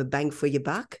that deliver bang for your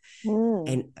buck.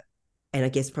 And I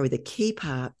guess probably the key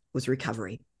part was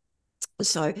recovery.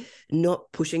 So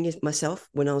not pushing myself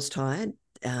when I was tired,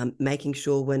 making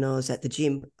sure when I was at the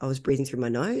gym, I was breathing through my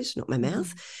nose, not my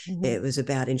mouth. It was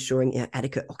about ensuring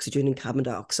adequate oxygen and carbon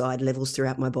dioxide levels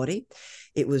throughout my body.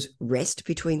 It was rest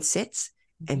between sets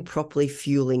and properly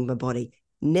fueling my body.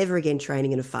 Never again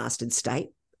training in a fasted state.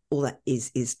 All that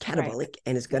is catabolic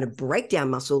and is going to break down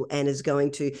muscle and is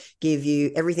going to give you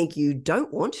everything you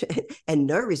don't want and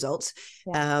no results.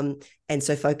 And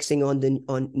so focusing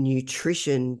on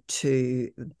nutrition to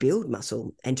build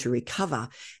muscle and to recover,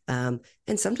 and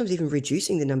sometimes even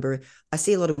reducing the number. I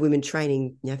see a lot of women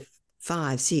training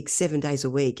 5, 6, 7 days a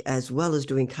week, as well as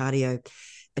doing cardio,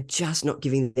 are just not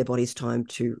giving their bodies time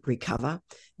to recover,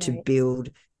 to build,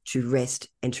 to rest,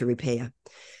 and to repair.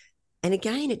 And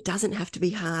again, it doesn't have to be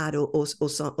hard or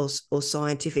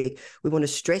scientific. We want to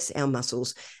stress our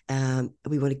muscles.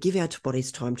 We want to give our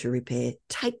bodies time to repair.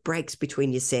 Take breaks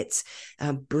between your sets.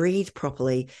 Breathe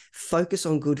properly. Focus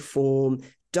on good form.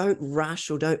 Don't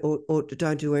rush or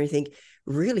don't do anything.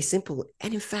 Really simple.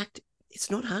 And in fact,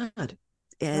 it's not hard.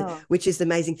 Which is the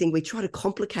amazing thing. We try to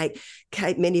complicate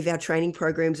many of our training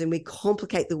programs, and we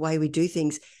complicate the way we do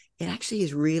things. It actually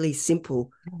is really simple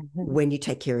when you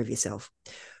take care of yourself.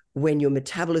 When your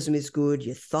metabolism is good,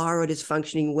 your thyroid is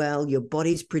functioning well, your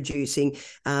body's producing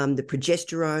the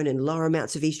progesterone and lower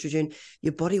amounts of estrogen,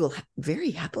 your body will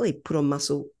very happily put on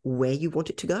muscle where you want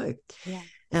it to go.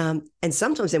 And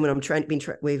sometimes then when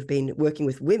we've been working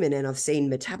with women and I've seen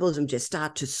metabolism just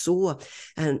start to soar,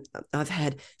 and I've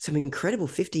had some incredible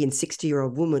 50 and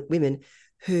 60-year-old women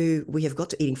who we have got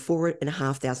to eating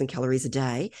 4,500 calories a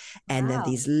day, and they're Wow.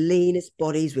 these leanest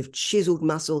bodies with chiseled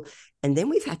muscle. And then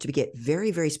we've had to get very,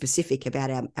 very specific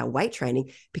about our weight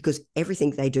training, because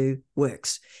everything they do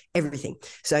works, everything.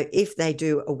 So if they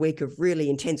do a week of really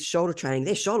intense shoulder training,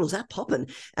 their shoulders are popping,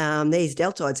 these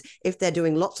deltoids. If they're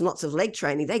doing lots and lots of leg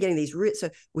training, they're getting these. So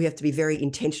we have to be very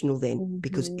intentional then,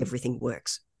 because everything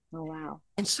works. Oh, wow.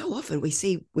 And so often we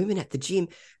see women at the gym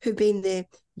who've been there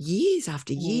years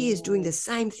after years doing the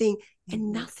same thing,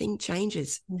 and nothing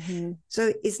changes.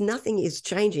 So nothing is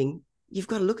changing, you've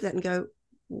got to look at that and go,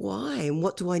 why? And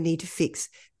what do I need to fix?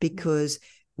 Because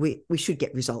we should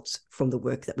get results from the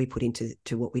work that we put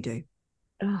into what we do.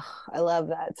 Oh, I love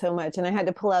that so much. And I had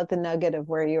to pull out the nugget of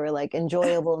where you were like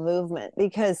enjoyable movement,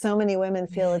 because so many women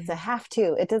feel it's a have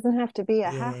to. It doesn't have to be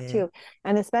a have to.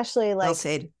 And especially like, well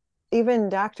said. Even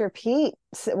Dr. Pete,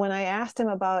 when I asked him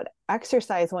about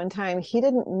exercise one time, he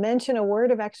didn't mention a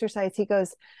word of exercise. He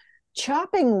goes,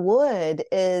 chopping wood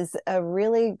is a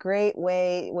really great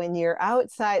way when you're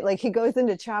outside. Like, he goes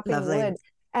into chopping wood,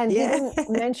 and he didn't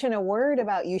mention a word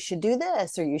about you should do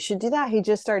this or you should do that. He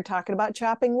just started talking about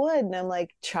chopping wood. And I'm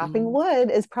like, chopping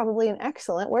wood is probably an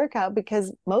excellent workout,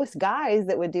 because most guys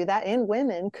that would do that, and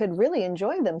women, could really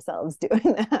enjoy themselves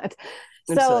doing that.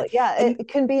 So yeah, it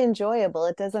can be enjoyable.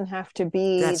 It doesn't have to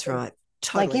be. That's right.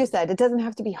 Totally. Like you said, it doesn't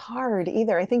have to be hard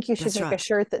either. I think you should make a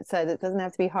shirt that says it doesn't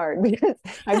have to be hard, because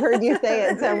I've heard you say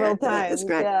it several times. That's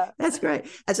great. Yeah. That's great.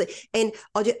 And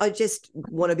I just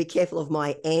want to be careful of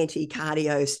my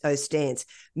anti-cardio stance.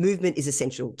 Movement is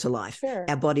essential to life. Sure.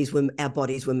 Our bodies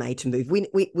were made to move.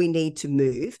 We need to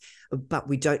move, but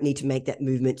we don't need to make that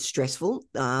movement stressful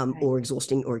or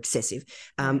exhausting or excessive.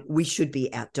 We should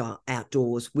be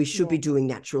outdoors. We should be doing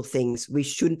natural things. We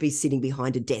shouldn't be sitting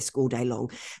behind a desk all day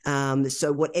long.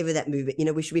 So whatever that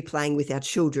movement, we should be playing with our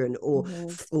children, or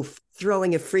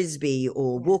throwing a frisbee,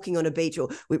 or walking on a beach, or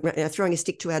throwing a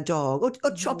stick to our dog,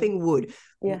 or chopping wood.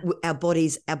 Our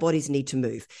bodies need to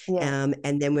move.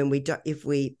 And then when if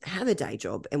we have a day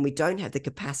job and we don't have the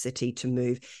capacity to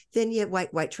move, then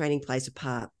weight training plays a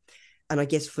part. And I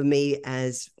guess for me,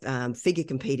 as figure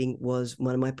competing was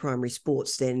one of my primary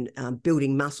sports, then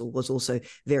building muscle was also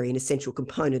an essential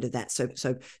component of that. So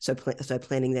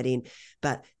planning that in.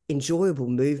 But enjoyable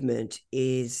movement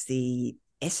is the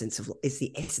essence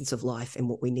of life, and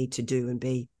what we need to do and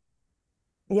be.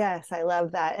 Yes, I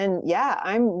love that. And yeah,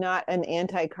 I'm not an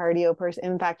anti-cardio person.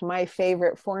 In fact, my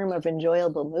favorite form of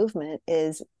enjoyable movement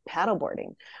is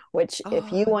paddleboarding, which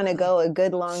if you want to go a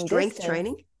good long strength distance,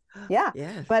 training. Yeah.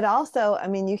 But also, I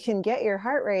mean, you can get your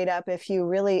heart rate up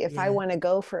if I want to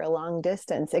go for a long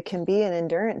distance. It can be an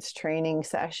endurance training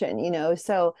session,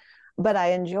 so, but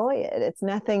I enjoy it. It's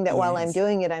nothing that while I'm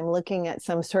doing it, I'm looking at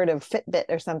some sort of Fitbit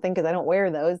or something, because I don't wear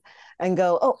those, and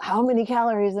go, oh, how many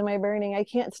calories am I burning? I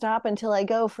can't stop until I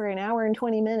go for an hour and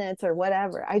 20 minutes or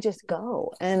whatever. I just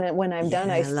go. And when I'm done,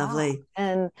 I stop.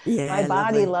 And my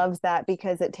body loves that,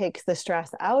 because it takes the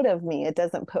stress out of me. It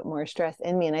doesn't put more stress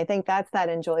in me. And I think that's that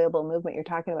enjoyable movement you're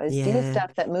talking about, is do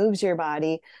stuff that moves your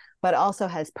body, but also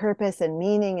has purpose and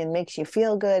meaning and makes you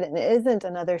feel good, and it isn't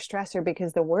another stressor,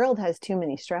 because the world has too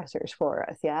many stressors for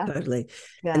us. Yeah, totally.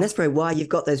 And that's probably why you've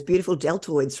got those beautiful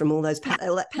deltoids from all those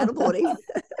paddleboarding.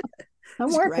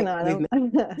 I'm working on them.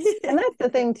 And that's the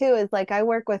thing too, is like, I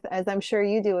work with, as I'm sure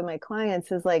you do with my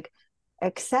clients, is like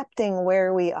accepting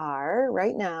where we are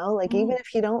right now. Like, even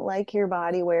if you don't like your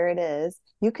body where it is,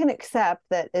 you can accept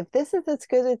that if this is as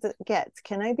good as it gets,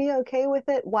 can I be okay with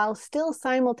it, while still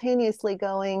simultaneously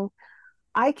going,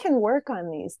 I can work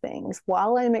on these things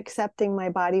while I'm accepting my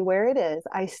body where it is.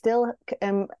 I still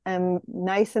am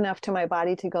nice enough to my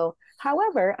body to go,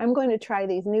 however, I'm going to try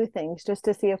these new things just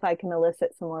to see if I can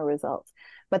elicit some more results.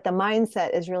 But the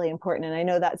mindset is really important. And I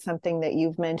know that's something that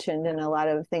you've mentioned in a lot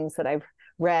of things that I've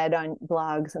read on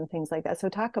blogs and things like that. So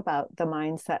talk about the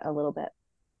mindset a little bit.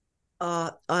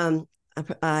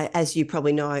 As you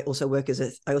probably know, I also work as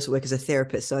a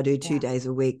therapist. So I do 2 days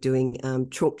a week doing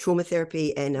trauma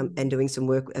therapy and doing some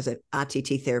work as an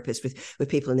RTT therapist with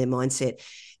people in their mindset.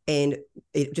 And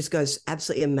it just goes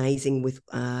absolutely amazing with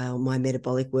my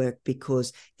metabolic work,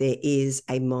 because there is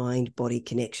a mind-body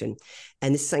connection.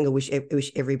 And this is something I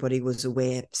wish everybody was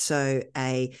aware. So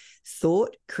a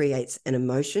thought creates an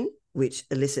emotion, which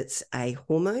elicits a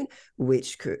hormone,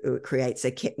 which creates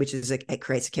a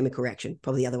chemical reaction,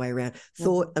 probably the other way around.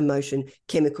 Thought, emotion,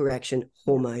 chemical reaction,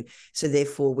 hormone. So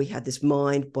therefore, we have this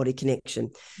mind-body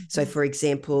connection. So for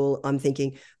example, I'm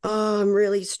thinking, oh, I'm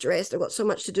really stressed. I've got so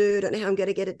much to do. I don't know how I'm going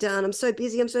to get it done. I'm so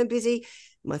busy.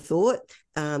 my thought.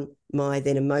 My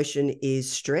then emotion is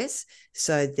stress.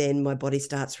 So then my body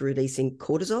starts releasing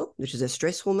cortisol, which is a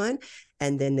stress hormone.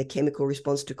 And then the chemical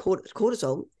response to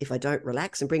cortisol, if I don't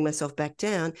relax and bring myself back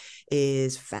down,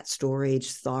 is fat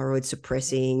storage, thyroid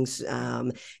suppressing,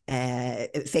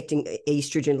 affecting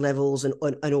estrogen levels and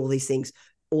all these things,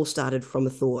 all started from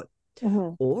a thought.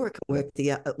 Mm-hmm. Or it can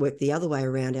work the other way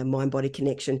around, our mind-body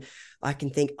connection. I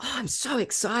can think, oh, I'm so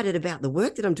excited about the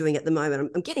work that I'm doing at the moment.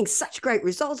 I'm getting such great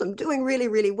results. I'm doing really,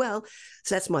 really well.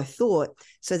 So that's my thought.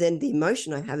 So then the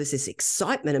emotion I have is this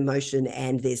excitement emotion,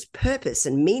 and there's purpose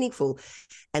and meaningful.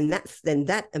 And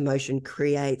that emotion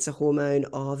creates a hormone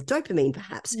of dopamine,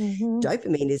 perhaps. Mm-hmm.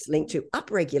 Dopamine is linked to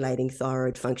upregulating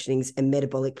thyroid functionings and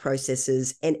metabolic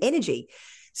processes and energy.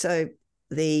 So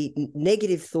the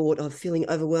negative thought of feeling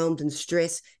overwhelmed and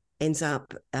stress ends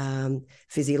up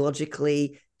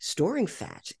physiologically storing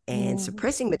fat and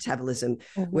suppressing metabolism,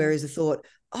 whereas the thought,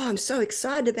 oh, I'm so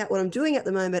excited about what I'm doing at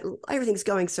the moment, everything's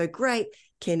going so great,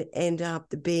 can end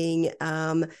up being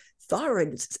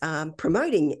thyroid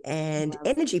promoting and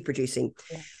energy producing.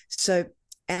 Yeah. So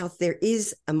there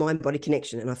is a mind-body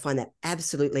connection, and I find that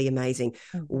absolutely amazing.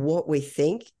 What we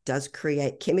think does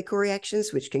create chemical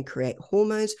reactions, which can create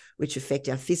hormones, which affect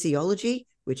our physiology,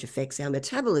 which affects our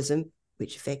metabolism,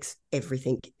 which affects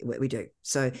everything what we do.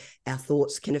 So our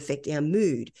thoughts can affect our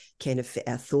mood,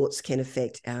 our thoughts can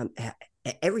affect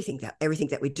everything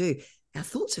that we do. Our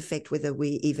thoughts affect whether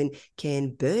we even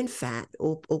can burn fat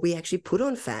or we actually put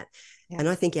on fat. Yeah. And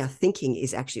I think our thinking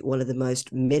is actually one of the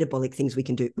most metabolic things we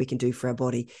can do for our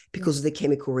body, because of the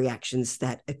chemical reactions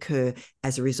that occur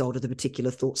as a result of the particular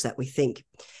thoughts that we think.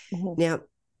 Now,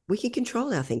 we can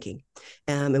control our thinking,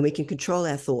 and we can control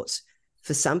our thoughts.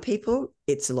 For some people,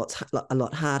 it's a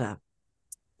lot harder.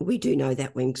 We do know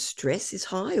that when stress is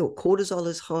high or cortisol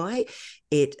is high,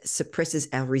 it suppresses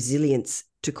our resilience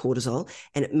to cortisol,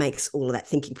 and it makes all of that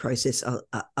thinking process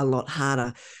a lot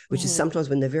harder, which is sometimes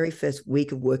when the very first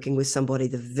week of working with somebody,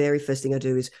 the very first thing I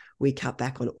do is we cut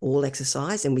back on all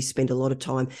exercise, and we spend a lot of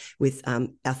time with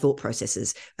our thought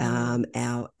processes,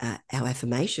 our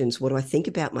affirmations. What do I think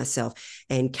about myself?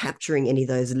 And capturing any of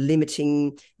those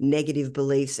limiting negative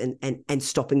beliefs and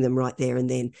stopping them right there and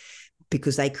then,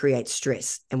 because they create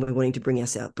stress, and we're wanting to bring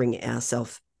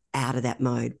ourselves out of that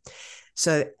mode.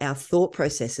 So our thought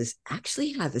processes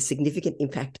actually have a significant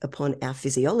impact upon our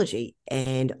physiology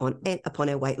and upon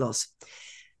our weight loss.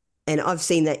 And I've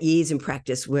seen that years in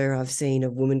practice, where I've seen a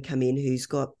woman come in who's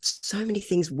got so many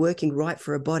things working right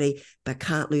for her body, but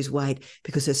can't lose weight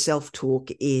because her self-talk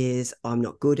is, I'm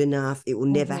not good enough, it will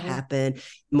never happen,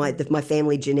 my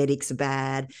family genetics are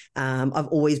bad, I've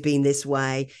always been this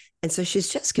way. And so she's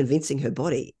just convincing her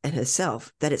body and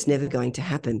herself that it's never going to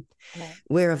happen. Right.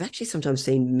 Where I've actually sometimes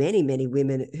seen many, many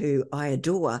women who I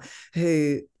adore,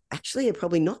 who actually are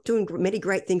probably not doing many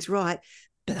great things right,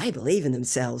 but they believe in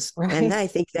themselves, right, and they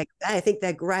think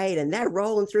they're great, and they're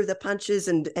rolling through the punches,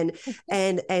 and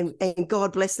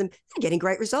God bless them, they're getting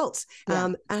great results. Yeah.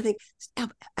 And I think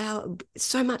our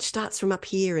so much starts from up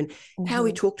here, and how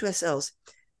we talk to ourselves.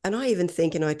 And I even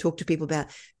think, and I talk to people about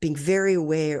being very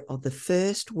aware of the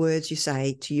first words you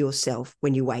say to yourself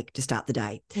when you wake to start the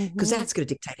day, because that's going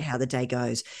to dictate how the day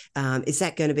goes. Is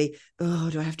that going to be,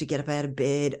 oh, do I have to get up out of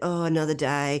bed? Oh, another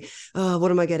day. Oh, what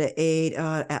am I going to eat?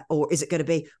 Or is it going to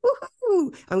be,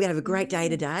 woohoo, I'm going to have a great day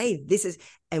today.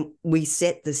 And we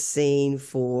set the scene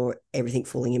for everything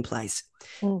falling in place.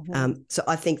 So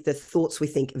I think the thoughts we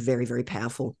think are very, very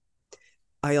powerful.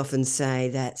 I often say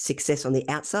that success on the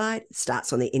outside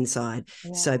starts on the inside.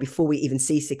 Yeah. So before we even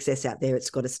see success out there,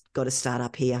 it's got to start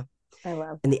up here. I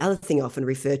love. And the other thing I often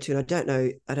refer to, and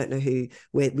I don't know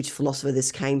which philosopher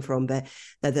this came from, but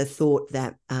the thought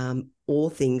that all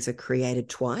things are created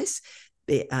twice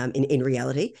in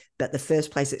reality, but the first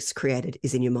place it's created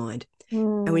is in your mind.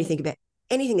 And when you think about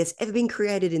anything that's ever been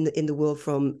created in the world,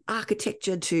 from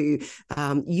architecture to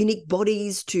unique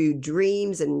bodies to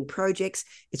dreams and projects,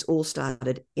 it's all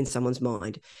started in someone's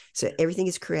mind. So everything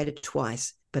is created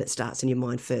twice, but it starts in your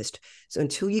mind first. So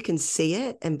until you can see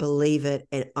it and believe it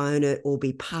and own it, or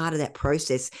be part of that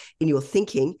process in your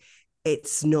thinking,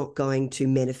 it's not going to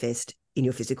manifest in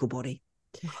your physical body.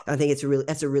 I think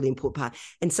that's a really important part.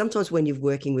 And sometimes when you're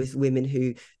working with women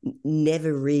who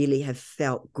never really have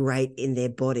felt great in their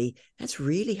body, that's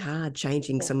really hard,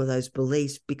 changing some of those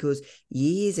beliefs, because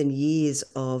years and years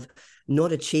of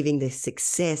not achieving the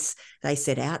success they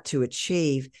set out to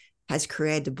achieve has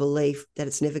created a belief that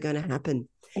it's never going to happen.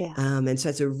 Yeah. And so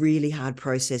it's a really hard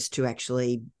process to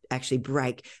actually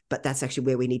break. But that's actually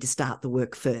where we need to start the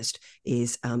work first,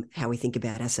 is how we think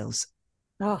about ourselves.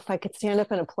 Oh, if I could stand up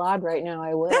and applaud right now,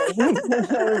 I would.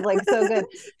 That was like so good.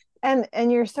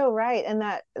 And you're so right. And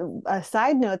that a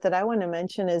side note that I want to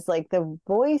mention is like the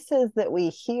voices that we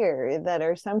hear that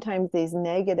are sometimes these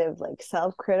negative, like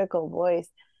self-critical voice,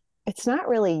 it's not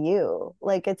really you.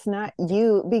 Like it's not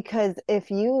you, because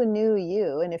if you knew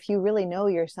you and if you really know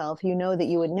yourself, you know that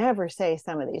you would never say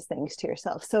some of these things to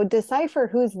yourself. So decipher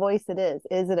whose voice it is.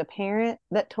 Is it a parent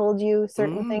that told you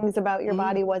certain things about your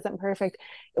body wasn't perfect?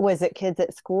 Was it kids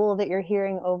at school that you're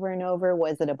hearing over and over?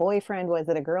 Was it a boyfriend? Was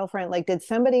it a girlfriend? Like, did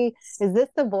somebody, is this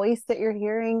the voice that you're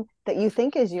hearing that you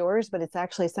think is yours, but it's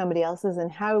actually somebody else's?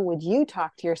 And how would you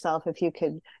talk to yourself if you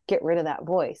could get rid of that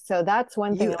voice? So that's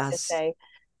one thing You I want are to say.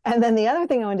 And then the other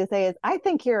thing I wanted to say is I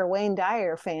think you're a Wayne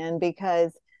Dyer fan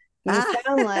because you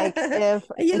sound like are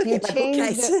you if looking you at my change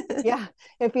bookcase? the, yeah,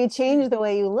 if you change the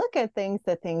way you look at things,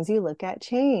 the things you look at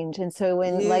change. And so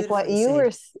when like what Beautifully you said.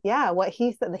 were, yeah, what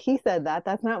he said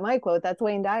that's not my quote, that's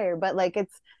Wayne Dyer, but like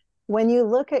it's when you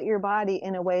look at your body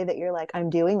in a way that you're like, I'm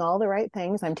doing all the right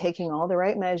things, I'm taking all the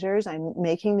right measures, I'm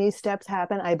making these steps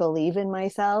happen, I believe in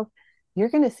myself, you're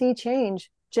going to see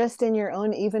change just in your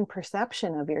own even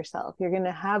perception of yourself. You're going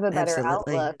to have a better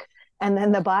Absolutely. outlook, and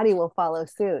then the body will follow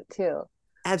suit too.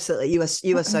 Absolutely, you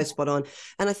are so spot on,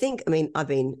 and I think, I mean, I've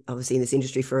been obviously in this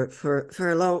industry for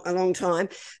a long time,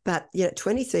 but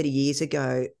 20, 30 years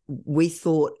ago, we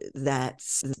thought that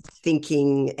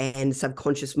thinking and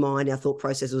subconscious mind, our thought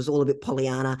process was all a bit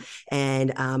Pollyanna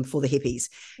and for the hippies.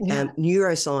 Yeah.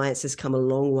 Neuroscience has come a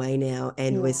long way now,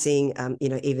 and we're Yeah. seeing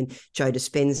even Joe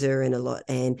Dispenza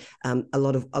and a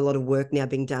lot of work now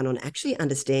being done on actually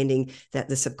understanding that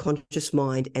the subconscious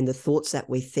mind and the thoughts that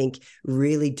we think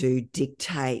really do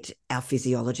dictate our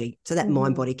physiology. So that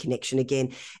mind-body connection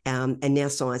again, and now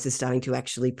science is starting to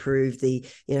actually prove the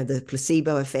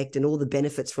placebo effect and all the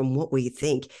benefits from what we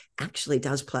think actually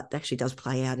does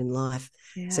play out in life.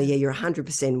 Yeah. So yeah, you're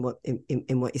 100%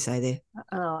 in what you say there.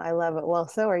 Oh, I love it. Well,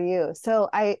 so are you. So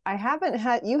I haven't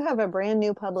had, you have a brand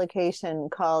new publication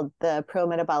called the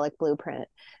Pro-Metabolic Blueprint,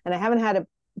 and I haven't had a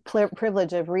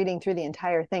privilege of reading through the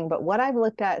entire thing, but what I've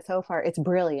looked at so far, it's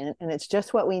brilliant, and it's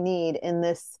just what we need in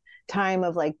this time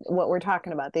of like what we're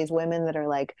talking about, these women that are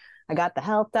like, I got the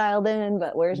health dialed in,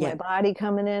 but where's my body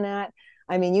coming in at?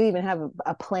 I mean, you even have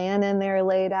a plan in there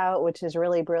laid out, which is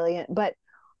really brilliant. But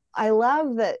I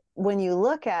love that when you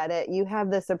look at it, you have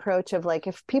this approach of like,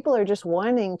 if people are just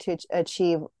wanting to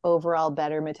achieve overall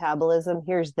better metabolism,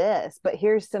 here's this, but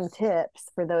here's some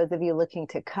tips for those of you looking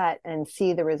to cut and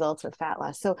see the results with fat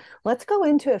loss. So let's go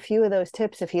into a few of those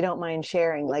tips, if you don't mind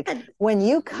sharing. Like when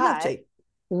you cut,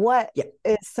 what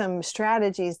is some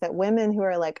strategies that women who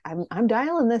are like, I'm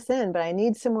dialing this in, but I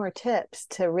need some more tips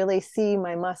to really see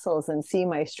my muscles and see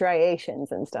my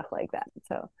striations and stuff like that.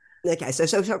 So okay,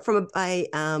 so from a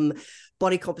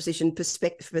body composition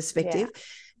perspective,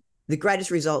 the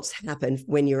greatest results happen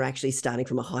when you're actually starting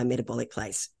from a high metabolic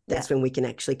place. That's when we can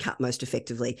actually cut most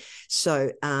effectively.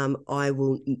 So I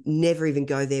will never even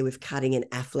go there with cutting an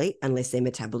athlete unless their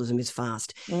metabolism is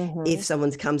fast. If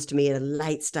someone comes to me at a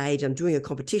late stage, I'm doing a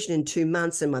competition in 2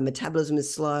 months and my metabolism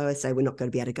is slow, I say we're not going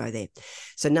to be able to go there.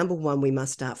 So number one, we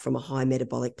must start from a high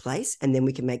metabolic place, and then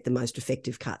we can make the most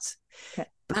effective cuts. Okay.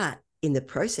 But in the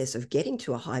process of getting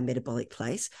to a high metabolic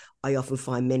place, I often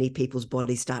find many people's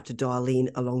bodies start to dial in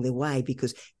along their way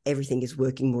because everything is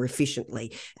working more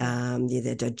efficiently.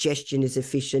 Their digestion is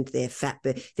efficient, their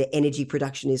energy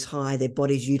production is high, their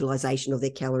body's utilization of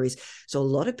their calories. So a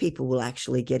lot of people will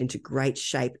actually get into great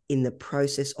shape in the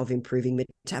process of improving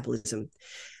metabolism.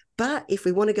 But if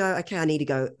we want to go, okay, I need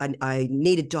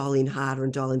to dial in harder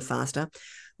and dial in faster,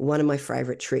 one of my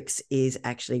favorite tricks is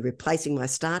actually replacing my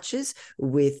starches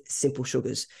with simple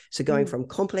sugars. So going from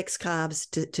complex carbs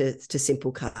to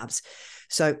simple carbs.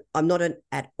 So I'm not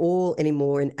at all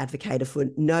anymore an advocate for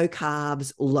no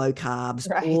carbs, low carbs.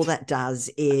 Right. All that does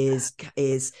is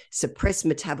suppress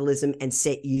metabolism and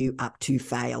set you up to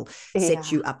fail,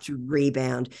 set you up to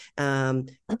rebound.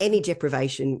 Any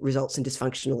deprivation results in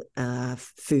dysfunctional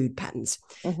food patterns.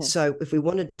 So if we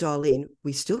want to dial in,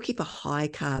 we still keep a high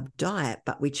carb diet,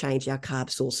 but we change our carb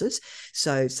sources.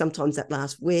 So sometimes that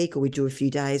last week, or we do a few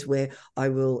days where I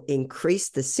will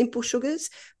increase the simple sugars,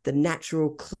 the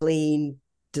natural, clean,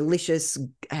 delicious,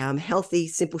 healthy,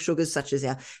 simple sugars such as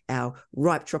our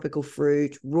ripe tropical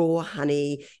fruit, raw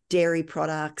honey, dairy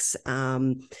products,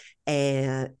 and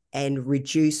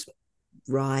reduce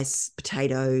rice,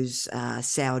 potatoes,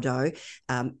 sourdough,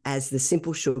 as the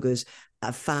simple sugars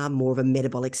are far more of a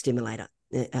metabolic stimulator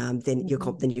than your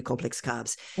complex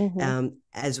carbs.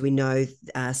 As we know,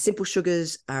 simple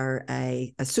sugars are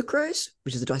a sucrose,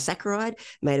 which is a disaccharide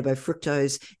made of both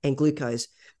fructose and glucose.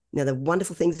 Now, the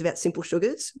wonderful things about simple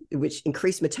sugars, which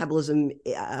increase metabolism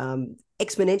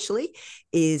exponentially,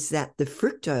 is that the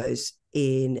fructose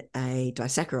in a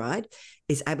disaccharide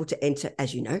is able to enter,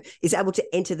 as you know, is able to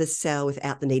enter the cell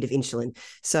without the need of insulin.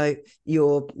 So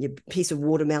your piece of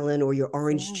watermelon or your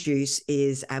orange juice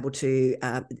is able to,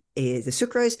 the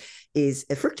fructose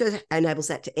enables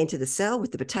that to enter the cell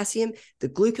with the potassium. The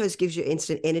glucose gives you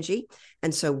instant energy.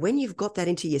 And so when you've got that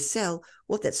into your cell,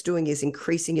 what that's doing is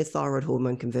increasing your thyroid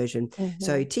hormone conversion.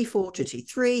 So T4 to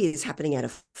T3 is happening at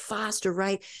a faster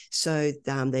rate. So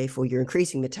therefore, you're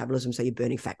increasing metabolism, so you're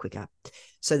burning fat quicker.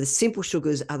 So the simple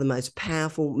sugars are the most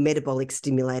powerful metabolic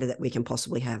stimulator that we can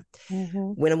possibly have.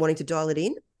 When I'm wanting to dial it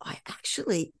in, I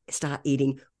actually start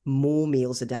eating more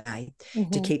meals a day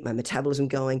to keep my metabolism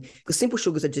going, because simple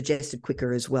sugars are digested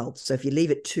quicker as well. So if you leave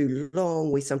it too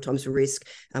long, we sometimes risk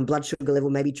blood sugar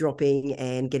level maybe dropping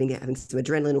and having some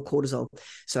adrenaline or cortisol.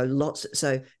 So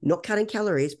not cutting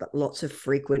calories, but lots of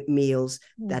frequent meals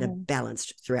that are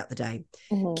balanced throughout the day.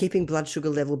 Keeping blood sugar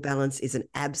level balance is an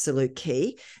absolute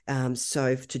key.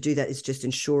 So to do that is just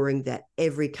ensuring that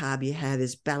every carb you have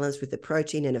is balanced with the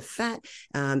protein and a fat,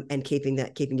 and keeping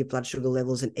your blood sugar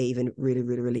levels an even,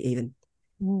 really even.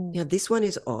 Now, this one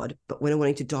is odd, but when I'm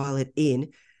wanting to dial it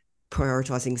in,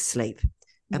 prioritizing sleep.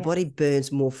 Our body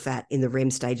burns more fat in the REM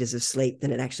stages of sleep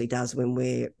than it actually does when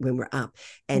we're up.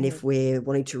 And if we're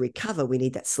wanting to recover, we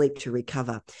need that sleep to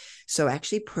recover. So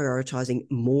actually prioritizing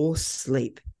more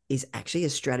sleep is actually a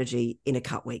strategy in a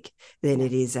cut week than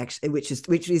it is actually, which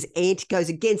goes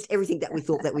against everything that we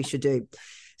thought that we should do.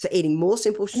 So eating more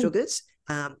simple sugars,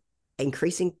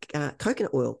 increasing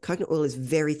coconut oil. Coconut oil is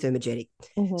very thermogenic.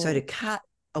 So to cut,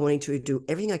 I'm wanting to do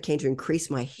everything I can to increase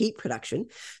my heat production.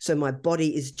 So my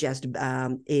body is just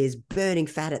is burning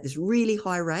fat at this really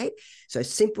high rate. So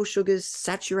simple sugars,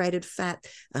 saturated fat,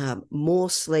 more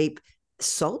sleep.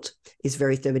 Salt is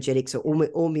very thermogenic. So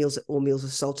all meals are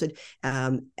salted.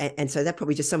 And so that's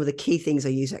probably just some of the key things I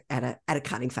use at a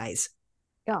cutting phase.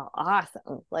 Oh,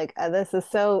 awesome. Like this is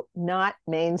so not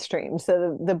mainstream.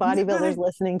 So the bodybuilders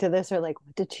listening to this are like,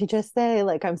 what did she just say?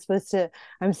 Like I'm supposed to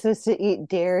eat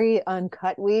dairy on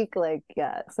cut week. Like,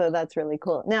 yeah. So that's really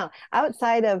cool. Now,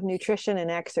 outside of nutrition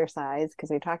and exercise, because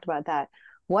we talked about that,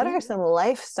 what are some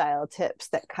lifestyle tips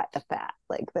that cut the fat,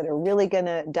 like that are really going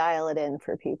to dial it in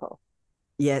for people?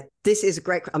 Yeah, this is a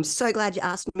great. I'm so glad you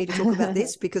asked me to talk about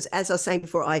this, because as I was saying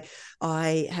before, I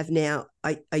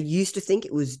used to think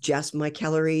it was just my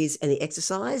calories and the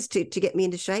exercise to get me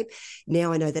into shape.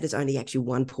 Now I know that is only actually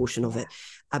one portion of it.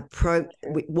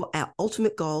 What our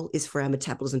ultimate goal is for our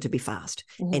metabolism to be fast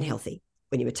and healthy.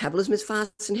 When your metabolism is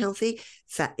fast and healthy,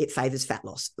 it favors fat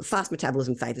loss. Fast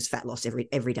metabolism favors fat loss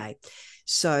every day.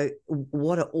 So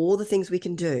what are all the things we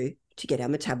can do to get our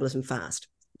metabolism fast?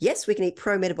 Yes, we can eat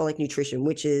pro-metabolic nutrition,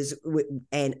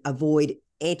 and avoid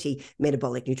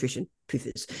anti-metabolic nutrition,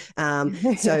 poofers.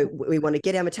 So we want to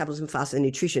get our metabolism faster than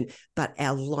nutrition, but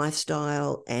our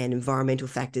lifestyle and environmental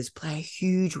factors play a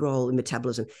huge role in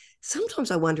metabolism.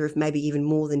 Sometimes I wonder if maybe even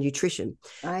more than nutrition.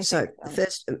 So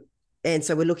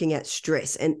we're looking at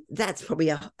stress, and that's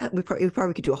probably we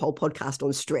probably could do a whole podcast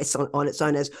on stress on its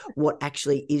own, as what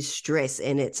actually is stress.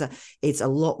 And it's a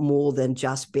lot more than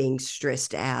just being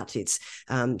stressed out. It's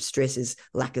stress is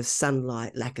lack of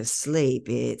sunlight, lack of sleep.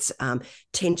 It's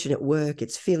tension at work.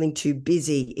 It's feeling too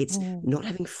busy. It's not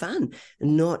having fun,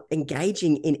 not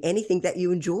engaging in anything that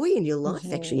you enjoy in your life.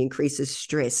 Actually increases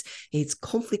stress. It's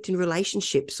conflict in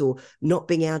relationships, or not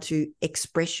being able to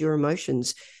express your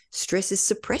emotions. Stress is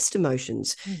suppressed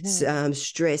emotions.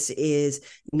 Stress is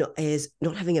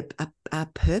not having a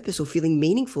purpose, or feeling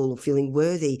meaningful, or feeling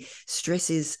worthy. Stress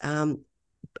is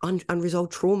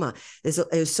unresolved trauma.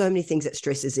 There's so many things that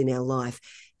stress is in our life.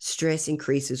 Stress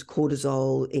increases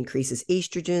cortisol, increases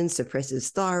estrogen, suppresses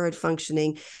thyroid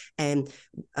functioning, and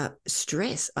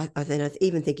stress. I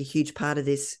even think a huge part of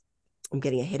this. I'm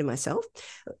getting ahead of myself.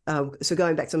 So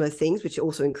going back to some of the things which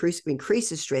also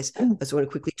increases stress, I just want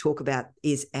to quickly talk about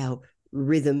is our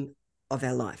rhythm of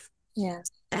our life. Yeah.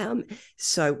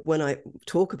 So when I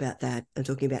talk about that, I'm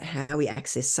talking about how we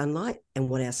access sunlight and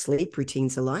what our sleep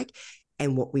routines are like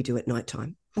and what we do at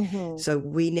nighttime. So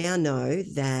we now know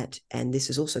that, and this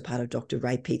is also part of Dr.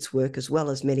 Ray Peat's work, as well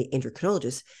as many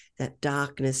endocrinologists, that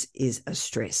darkness is a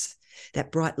stress,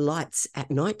 that bright lights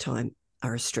at nighttime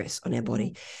are a stress on our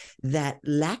body. That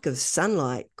lack of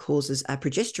sunlight causes a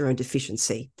progesterone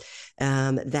deficiency.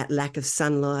 That lack of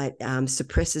sunlight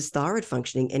suppresses thyroid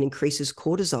functioning and increases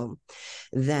cortisol.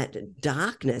 That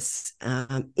darkness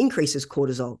increases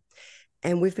cortisol.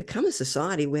 And we've become a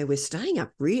society where we're staying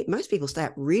up. Most people stay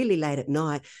up really late at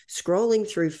night, scrolling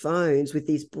through phones with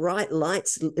these bright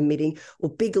lights emitting or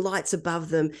big lights above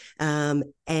them, and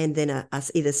then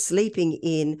us either sleeping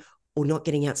in or not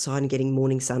getting outside and getting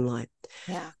morning sunlight.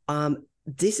 Yeah.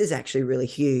 This is actually really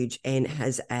huge and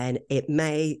I don't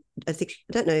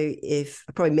know if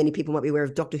probably many people might be aware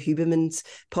of Dr. Huberman's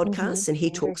podcasts, and he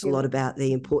talks a lot about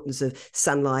the importance of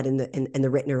sunlight and the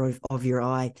retina of your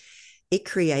eye. It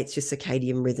creates your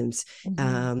circadian rhythms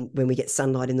when we get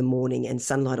sunlight in the morning and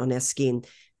sunlight on our skin.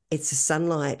 It's a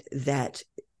sunlight that,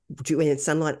 when it's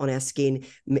sunlight on our skin,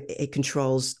 it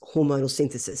controls hormonal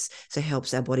synthesis. So it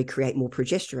helps our body create more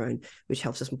progesterone, which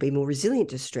helps us be more resilient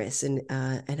to stress and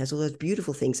has all those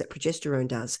beautiful things that progesterone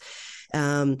does.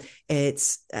 And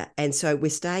so we're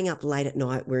staying up late at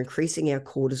night. We're increasing our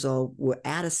cortisol. We're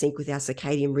out of sync with our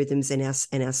circadian rhythms and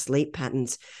our sleep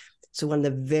patterns. So one of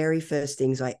the very first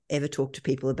things I ever talk to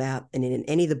people about, and in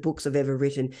any of the books I've ever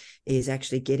written, is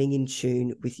actually getting in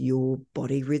tune with your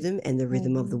body rhythm and the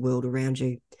rhythm of the world around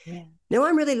you. Yeah. Now,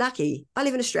 I'm really lucky. I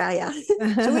live in Australia.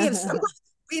 So we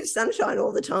have sunshine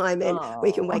all the time, and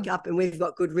we can wake up and we've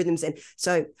got good rhythms. And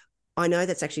so I know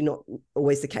that's actually not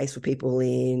always the case for people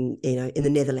in the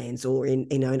Netherlands or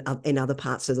in other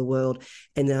parts of the world.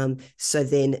 And so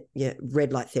then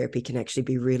red light therapy can actually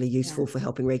be really useful for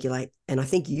helping regulate. And I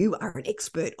think you are an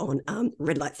expert on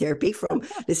red light therapy from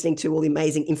listening to all the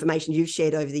amazing information you've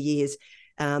shared over the years.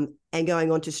 And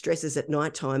going on to stresses at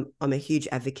nighttime, I'm a huge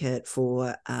advocate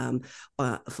for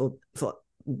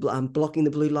blocking the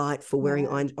blue light, for wearing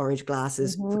orange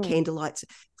glasses, for candlelights,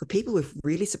 for people with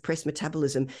really suppressed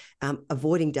metabolism,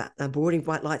 avoiding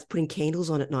bright lights, putting candles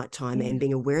on at nighttime and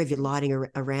being aware of your lighting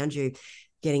around you,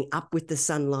 getting up with the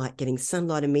sunlight, getting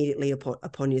sunlight immediately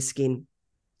upon your skin.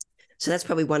 So that's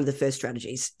probably one of the first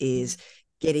strategies, is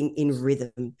getting in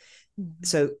rhythm.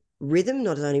 So rhythm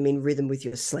not only mean rhythm with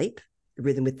your sleep,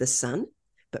 rhythm with the sun,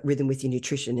 but rhythm with your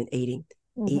nutrition and eating.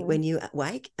 Eat when you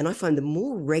wake. And I find the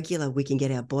more regular we can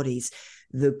get our bodies,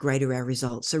 the greater our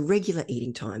results. So regular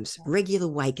eating times, regular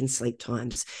wake and sleep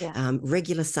times,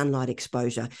 regular sunlight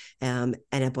exposure, and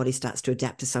our body starts to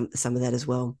adapt to some of that as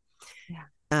well.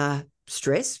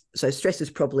 Stress. So stress is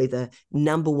probably the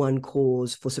number one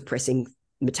cause for suppressing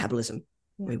metabolism.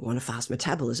 We want a fast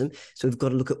metabolism, so we've got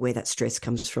to look at where that stress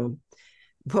comes from.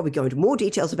 We'll probably go into more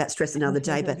details about stress another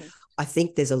day, but I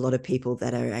think there's a lot of people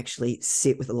that are actually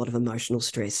sit with a lot of emotional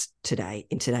stress today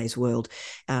in today's world,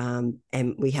 and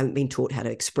we haven't been taught how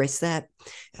to express that.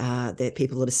 That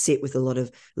people that sit with a lot of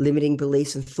limiting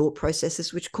beliefs and thought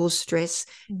processes which cause stress,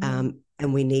 and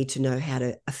we need to know how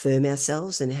to affirm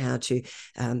ourselves and how to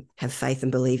have faith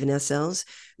and believe in ourselves.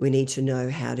 We need to know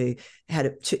how to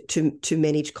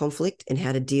manage conflict and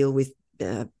how to deal with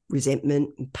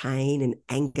resentment and pain and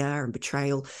anger and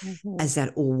betrayal, as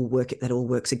that all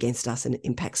works against us and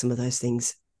impacts some of those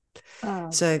things.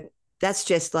 So that's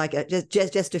just like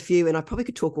just a few, and I probably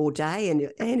could talk all day, and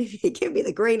if you give me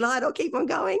the green light, I'll keep on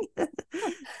going.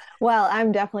 Well,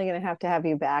 I'm definitely going to have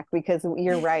you back, because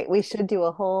you're right. We should do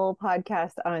a whole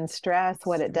podcast on stress,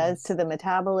 what it does to the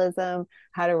metabolism,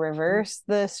 how to reverse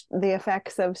the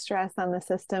effects of stress on the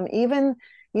system, even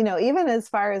as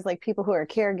far as like people who are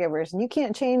caregivers, and you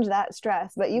can't change that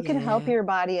stress, but you can help your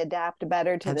body adapt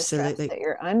better to the stress that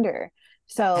you're under.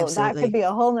 So that could be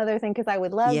a whole nother thing, because I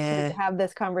would love to have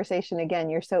this conversation again.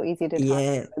 You're so easy to talk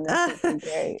to. And this would be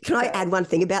great. Can I add one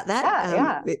thing about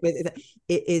that?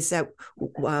 It is that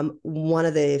one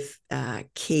of the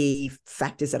key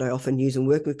factors that I often use in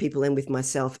working with people and with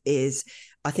myself is,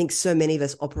 I think so many of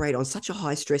us operate on such a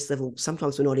high stress level,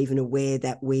 sometimes we're not even aware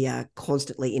that we are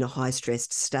constantly in a high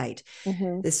stressed state.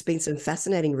 There's been some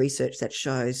fascinating research that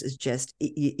shows is just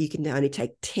you can only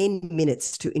take 10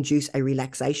 minutes to induce a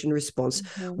relaxation response,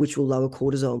 which will lower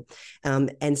cortisol.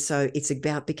 And so it's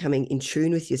about becoming in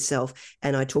tune with yourself.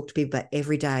 And I talk to people about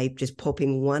every day just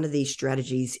popping one of these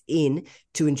strategies in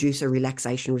to induce a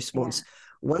relaxation response.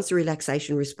 Once the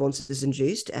relaxation response is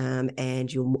induced,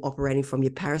 and you're operating from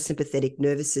your parasympathetic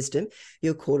nervous system,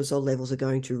 your cortisol levels are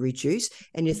going to reduce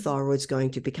and your thyroid's going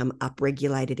to become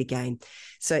upregulated again.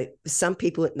 So some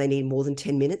people, they need more than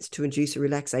 10 minutes to induce a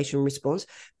relaxation response,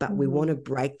 but we want to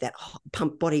break that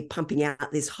body pumping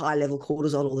out this high level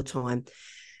cortisol all the time.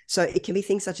 So it can be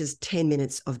things such as 10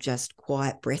 minutes of just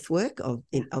quiet breath work of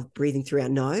breathing through our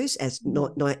nose, as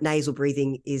nasal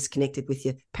breathing is connected with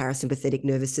your parasympathetic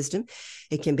nervous system.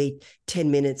 It can be 10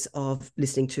 minutes of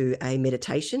listening to a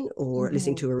meditation or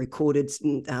listening to a recorded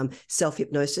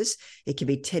self-hypnosis. It can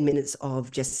be 10 minutes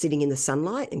of just sitting in the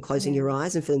sunlight and closing your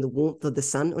eyes and feeling the warmth of the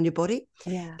sun on your body.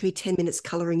 Yeah. It can be 10 minutes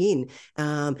coloring in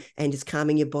and just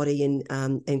calming your body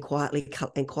and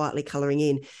quietly coloring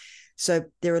in. So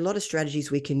there are a lot of strategies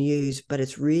we can use, but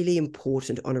it's really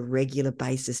important on a regular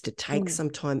basis to take some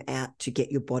time out to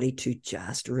get your body to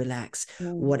just relax,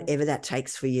 whatever that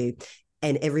takes for you.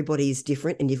 And everybody is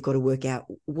different, and you've got to work out,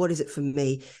 what is it for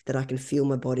me that I can feel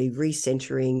my body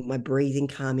recentering, my breathing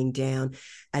calming down,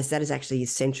 as that is actually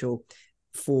essential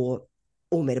for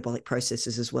all metabolic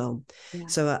processes as well. Yeah.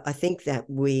 So I think that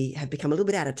we have become a little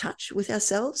bit out of touch with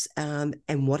ourselves and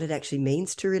what it actually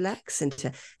means to relax and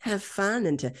to have fun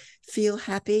and to feel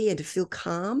happy and to feel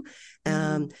calm.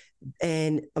 And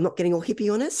I'm not getting all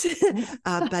hippie on us,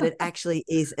 but it actually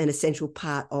is an essential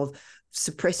part of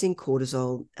suppressing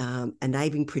cortisol,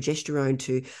 enabling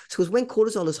progesterone because when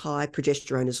cortisol is high,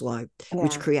 progesterone is low,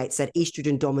 which creates that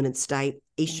estrogen dominant state.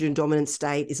 Estrogen dominant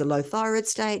state is a low thyroid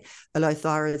state. A low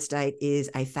thyroid state is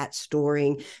a fat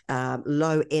storing,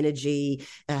 low energy,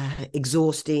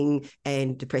 exhausting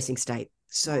and depressing state.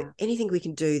 So anything we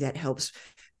can do that helps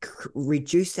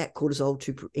reduce that cortisol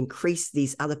to increase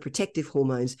these other protective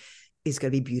hormones is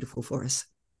going to be beautiful for us.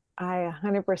 I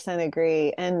 100%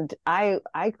 agree. And I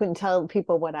can tell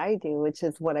people what I do, which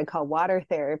is what I call water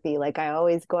therapy. Like I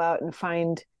always go out and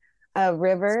find a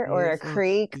river or a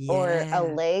creek or a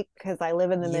lake, because I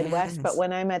live in the Midwest. But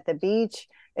when I'm at the beach,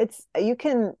 it's you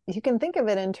can think of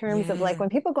it in terms of like when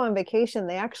people go on vacation,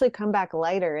 they actually come back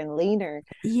lighter and leaner.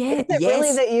 Is it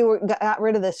really that you got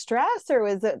rid of the stress, or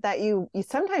is it that you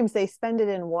sometimes they spend it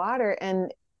in water?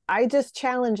 And I just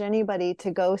challenge anybody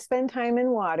to go spend time in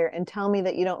water and tell me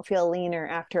that you don't feel leaner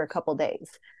after a couple days.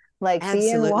 Like Absolutely.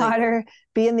 Be in water,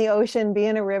 be in the ocean, be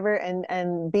in a river,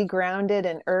 and be grounded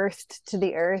and earthed to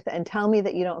the earth, and tell me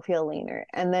that you don't feel leaner.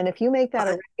 And then if you make that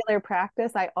a regular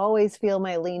practice, I always feel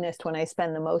my leanest when I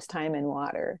spend the most time in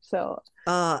water. So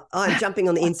I'm jumping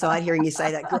on the inside hearing you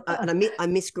say that. And I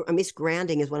miss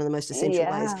grounding as one of the most essential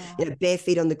ways. Bare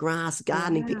feet on the grass,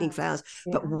 gardening, picking flowers.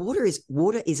 But water is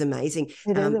amazing.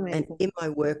 It is amazing. And in my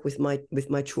work with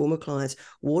my trauma clients,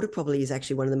 water probably is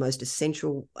actually one of the most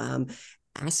essential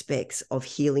aspects of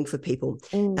healing for people.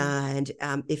 And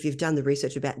if you've done the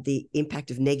research about the impact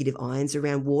of negative ions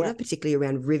around water, particularly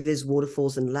around rivers,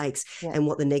 waterfalls and lakes, and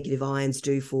what the negative ions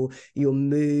do for your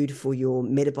mood, for your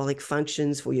metabolic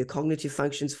functions, for your cognitive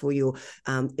functions, for your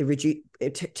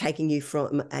taking you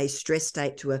from a stress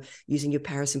state to using your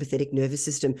parasympathetic nervous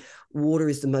system, water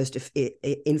is the most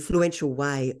influential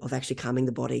way of actually calming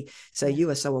the body. So you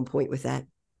are so on point with that.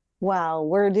 Well,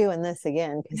 we're doing this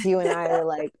again because you and I are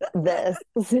like this.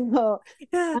 So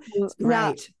great.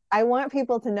 Now, I want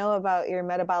people to know about your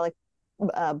metabolic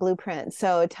blueprint.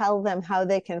 So tell them how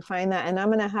they can find that. And I'm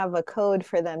going to have a code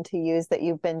for them to use that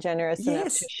you've been generous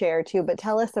enough to share too. But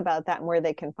tell us about that and where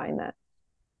they can find that.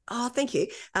 Oh, thank you.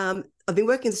 I've been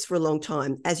working this for a long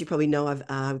time. As you probably know,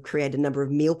 I've created a number of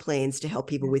meal plans to help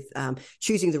people with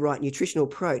choosing the right nutritional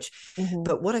approach.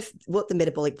 But what the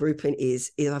metabolic blueprint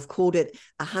is I've called it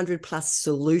 100+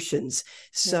 solutions.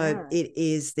 So it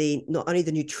is not only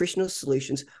the nutritional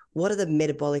solutions, what are the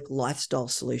metabolic lifestyle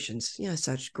solutions?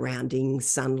 Such grounding,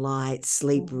 sunlight,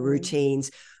 sleep routines.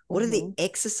 What are the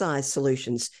exercise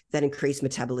solutions that increase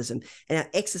metabolism? And our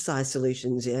exercise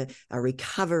solutions, our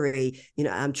recovery,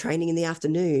 training in the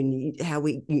afternoon,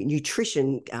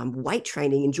 nutrition, weight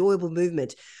training, enjoyable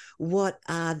movement. What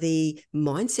are the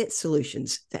mindset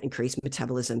solutions that increase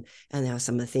metabolism? And there are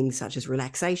some of the things such as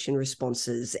relaxation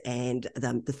responses and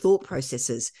the thought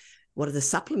processes. What are the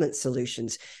supplement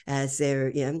solutions? As there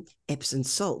are, Epsom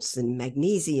salts and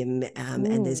magnesium,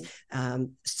 and there's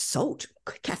salt,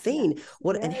 caffeine.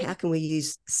 And how can we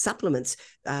use supplements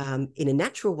in a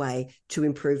natural way to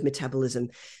improve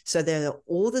metabolism? So there are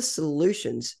all the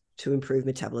solutions to improve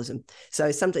metabolism. So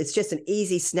sometimes it's just an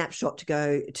easy snapshot to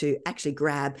go to actually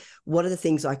grab what are the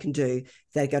things I can do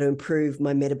that are going to improve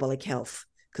my metabolic health.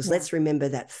 Because let's remember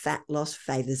that fat loss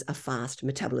favors a fast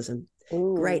metabolism.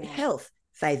 Great health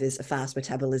favors a fast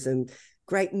metabolism.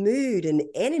 Great mood and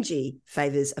energy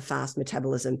favors a fast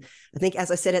metabolism. I think,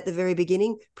 as I said at the very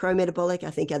beginning, pro-metabolic,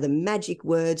 I think, are the magic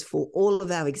words for all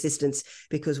of our existence,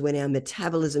 because when our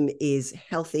metabolism is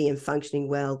healthy and functioning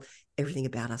well, everything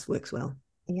about us works well.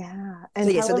 Yeah. And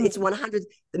so it's 100,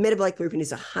 the metabolic blueprint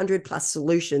is 100+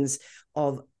 solutions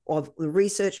of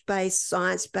research-based,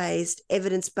 science-based,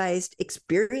 evidence-based,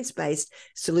 experience-based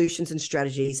solutions and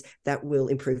strategies that will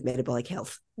improve metabolic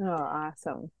health. Oh,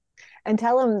 awesome. And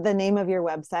tell them the name of your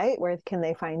website. Where can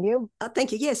they find you?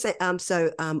 Thank you. Yes.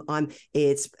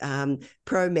 It's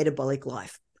Pro-Metabolic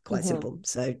Life. Quite simple.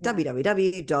 So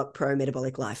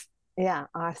www.pro-metabolic life. Yeah,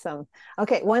 awesome.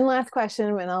 Okay, one last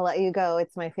question and I'll let you go.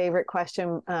 It's my favorite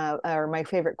question or my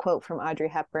favorite quote from Audrey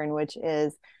Hepburn, which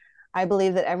is, I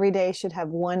believe that every day should have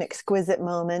one exquisite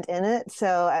moment in it.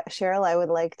 So Cheryl, I would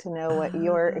like to know what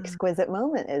your exquisite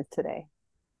moment is today.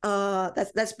 Oh,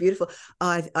 that's beautiful.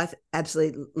 I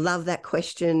absolutely love that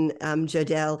question,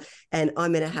 Jodelle. And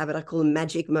I'm in a habit, I call them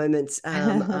magic moments,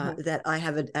 that I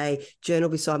have a journal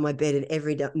beside my bed, and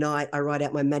every night I write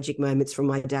out my magic moments from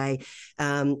my day.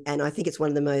 And I think it's one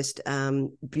of the most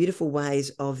beautiful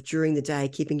ways of, during the day,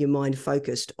 keeping your mind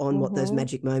focused on what those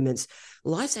magic moments.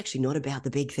 Life's actually not about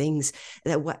the big things.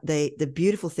 That what the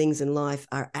beautiful things in life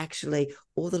are actually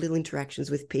all the little interactions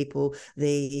with people,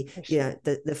 the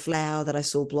flower that I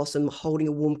saw blossom, holding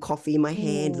a warm coffee in my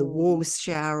hand, the warm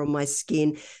shower on my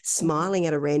skin, smiling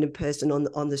at a random person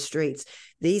on the streets.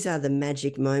 These are the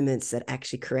magic moments that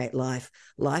actually create life.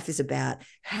 Life is about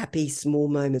happy small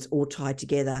moments all tied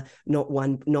together, not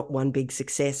one big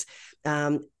success.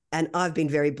 And I've been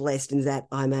very blessed in that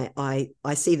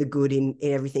I see the good in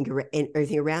everything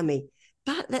around me.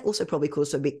 But that also probably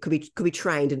could be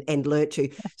trained and learnt to.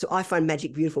 So I find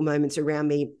magic, beautiful moments around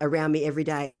me every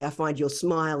day. I find your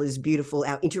smile is beautiful.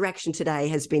 Our interaction today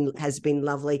has been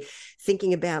lovely.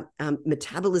 Thinking about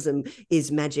metabolism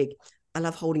is magic. I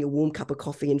love holding a warm cup of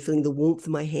coffee and feeling the warmth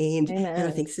in my hand. Amen. And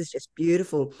I think this is just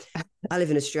beautiful. I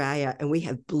live in Australia and we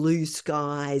have blue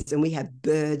skies and we have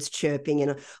birds chirping.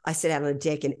 And I sit out on a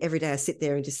deck and every day I sit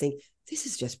there and just think, this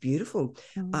is just beautiful.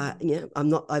 I'm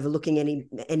not overlooking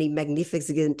any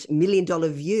magnificent $1 million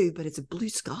view, but it's a blue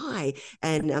sky.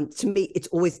 And to me,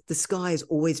 the sky is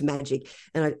always magic.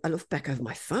 And I look back over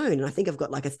my phone and I think I've got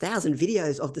like 1,000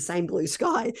 videos of the same blue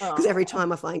sky, because every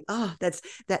time I find,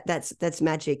 that's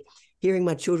magic. Hearing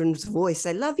my children's voice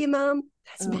say, "Love you, Mum,"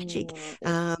 that's magic.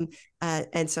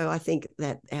 And so I think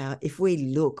that if we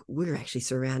look, we're actually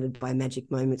surrounded by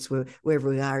magic moments wherever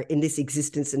we are in this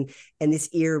existence and this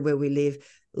era where we live.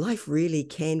 Life really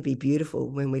can be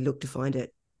beautiful when we look to find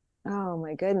it. Oh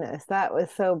my goodness, that was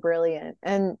so brilliant.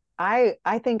 And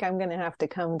I think I'm going to have to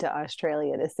come to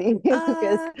Australia to see you,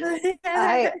 because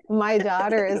my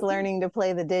daughter is learning to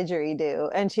play the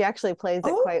didgeridoo, and she actually plays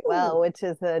it quite well, which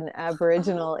is an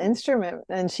Aboriginal instrument,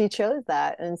 and she chose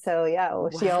that. And so,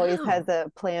 she always has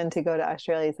a plan to go to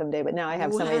Australia someday, but now I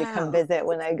have somebody to come visit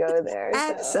when I go there.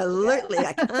 Absolutely. So,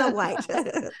 I can't wait.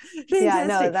 Yeah,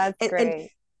 no, that's great.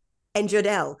 And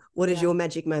Jodelle, what is your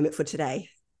magic moment for today?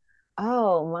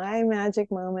 Oh, my magic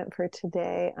moment for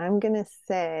today. I'm going to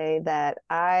say that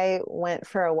I went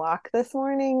for a walk this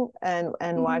morning and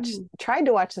tried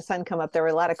to watch the sun come up. There were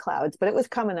a lot of clouds, but it was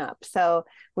coming up. So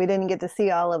we didn't get to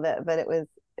see all of it, but it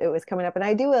was coming up. And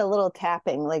I do a little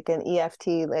tapping, like an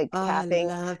EFT, tapping,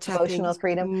 emotional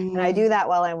freedom. And I do that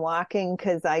while I'm walking,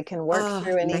 because I can work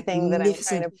through anything that I'm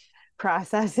kind of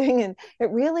processing, and it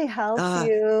really helps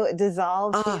you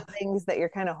dissolve feelings that you're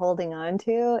kind of holding on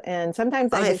to. And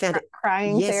sometimes I do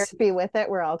crying therapy with it,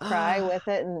 where I'll cry with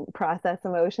it and process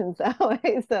emotions that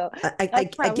way. So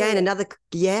again, another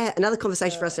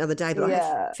conversation for us another day, but I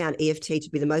have found EFT to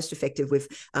be the most effective with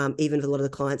even with a lot of the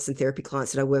clients and therapy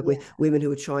clients that I work with, women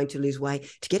who are trying to lose weight,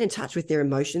 to get in touch with their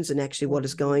emotions and actually what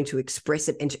is going to express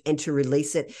it and to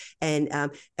release it. And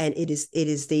it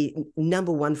is the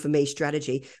number one for me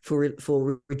strategy for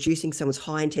reducing someone's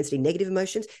high intensity negative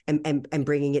emotions and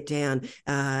bringing it down,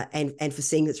 and for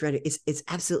seeing that's around it. It's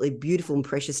absolutely beautiful and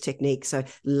precious technique. So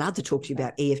love to talk to you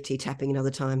about EFT tapping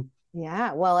another time.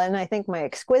 Yeah, well, and I think my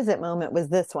exquisite moment was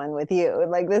this one with you.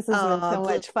 Like, this has been so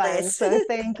much fun. So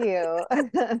thank you.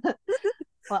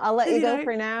 Well, I'll let you go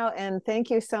for now. And thank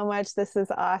you so much. This is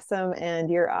awesome. And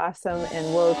you're awesome.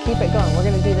 And we'll keep it going. We're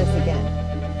going to do this again.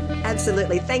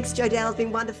 Absolutely. Thanks, Jodelle. It's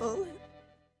been wonderful.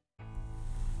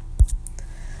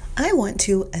 I want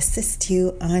to assist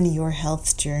you on your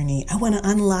health journey. I want to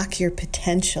unlock your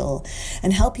potential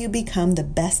and help you become the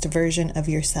best version of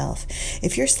yourself.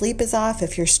 If your sleep is off,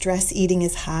 if your stress eating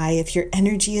is high, if your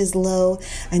energy is low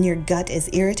and your gut is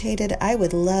irritated, I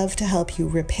would love to help you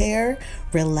repair,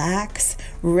 relax,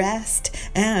 rest,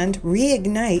 and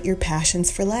reignite your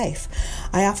passions for life.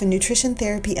 I offer nutrition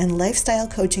therapy and lifestyle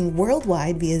coaching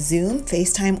worldwide via Zoom,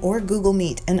 FaceTime, or Google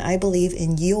Meet, and I believe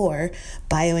in your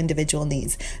bio-individual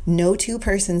needs. No two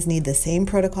persons need the same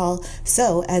protocol,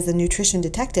 so as a nutrition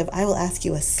detective, I will ask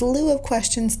you a slew of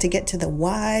questions to get to the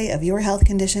why of your health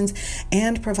conditions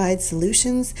and provide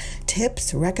solutions,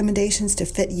 tips, recommendations to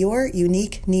fit your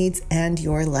unique needs and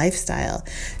your lifestyle.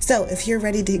 So if you're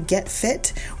ready to get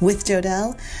fit with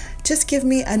Jodelle, just give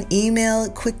me an email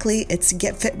quickly. It's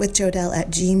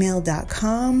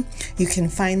getfitwithjodelle@gmail.com. You can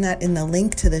find that in the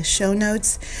link to the show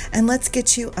notes. And let's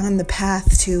get you on the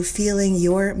path to feeling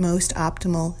your most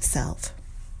optimal self.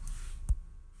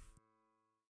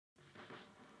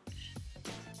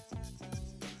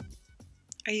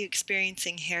 Are you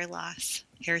experiencing hair loss,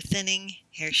 hair thinning,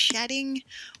 hair shedding?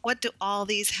 What do all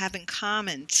these have in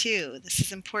common too? This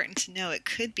is important to know. It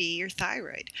could be your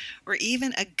thyroid or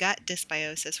even a gut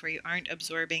dysbiosis where you aren't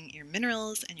absorbing your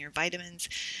minerals and your vitamins.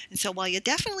 And so while you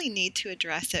definitely need to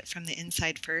address it from the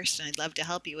inside first, and I'd love to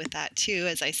help you with that too,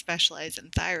 as I specialize in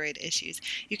thyroid issues,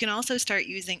 you can also start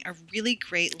using a really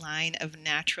great line of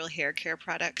natural hair care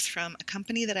products from a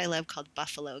company that I love called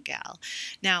Buffalo Gal.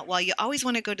 Now, while you always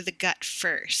want to go to the gut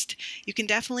first, you can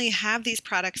definitely have these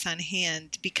products on hand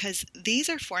because these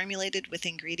are formulated with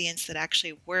ingredients that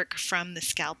actually work from the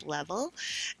scalp level.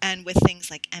 And with things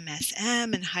like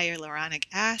MSM and hyaluronic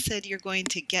acid, you're going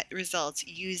to get results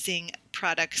using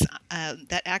products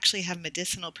that actually have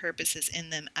medicinal purposes in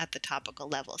them at the topical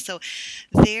level. So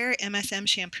their MSM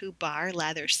shampoo bar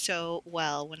lathers so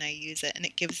well when I use it, and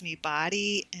it gives me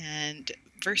body and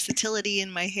versatility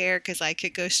in my hair because I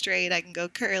could go straight, I can go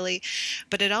curly,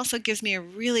 but it also gives me a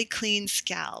really clean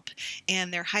scalp.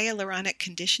 And their hyaluronic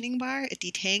conditioning bar, it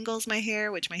detangles my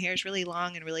hair, which my hair is really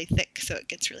long and really thick, so it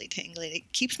gets really tangly.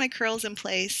 It keeps my curls in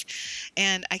place.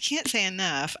 And I can't say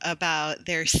enough about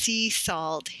their sea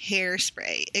salt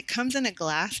hairspray. It comes in a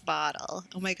glass bottle.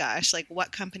 Oh my gosh, like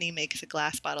what company makes a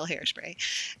glass bottle hairspray?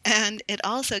 And it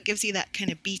also gives you that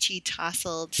kind of beachy,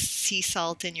 tousled sea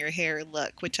salt in your hair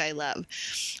look, which I love.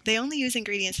 They only use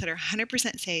ingredients that are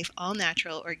 100% safe, all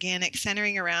natural, organic,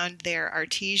 centering around their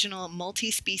artisanal,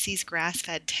 multi-species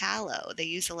grass-fed tallow. They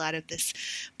use a lot of this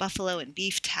buffalo and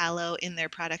beef tallow in their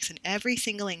products, and every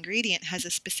single ingredient has a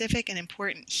specific and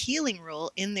important healing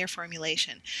role in their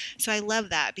formulation. So I love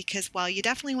that because while you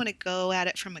definitely want to go at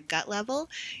it from a gut level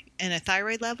and a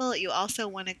thyroid level, you also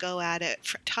want to go at it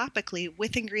topically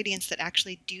with ingredients that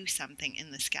actually do something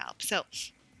in the scalp. So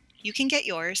you can get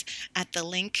yours at the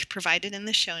link provided in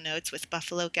the show notes with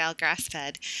Buffalo Gal Grass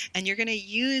Fed, and you're going to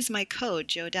use my code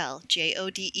JODELLE,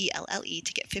 JODELLE,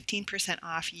 to get 15%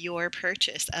 off your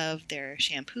purchase of their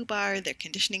shampoo bar, their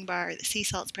conditioning bar, the sea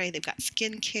salt spray. They've got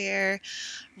skincare,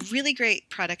 really great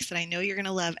products that I know you're going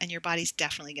to love and your body's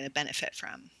definitely going to benefit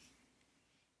from.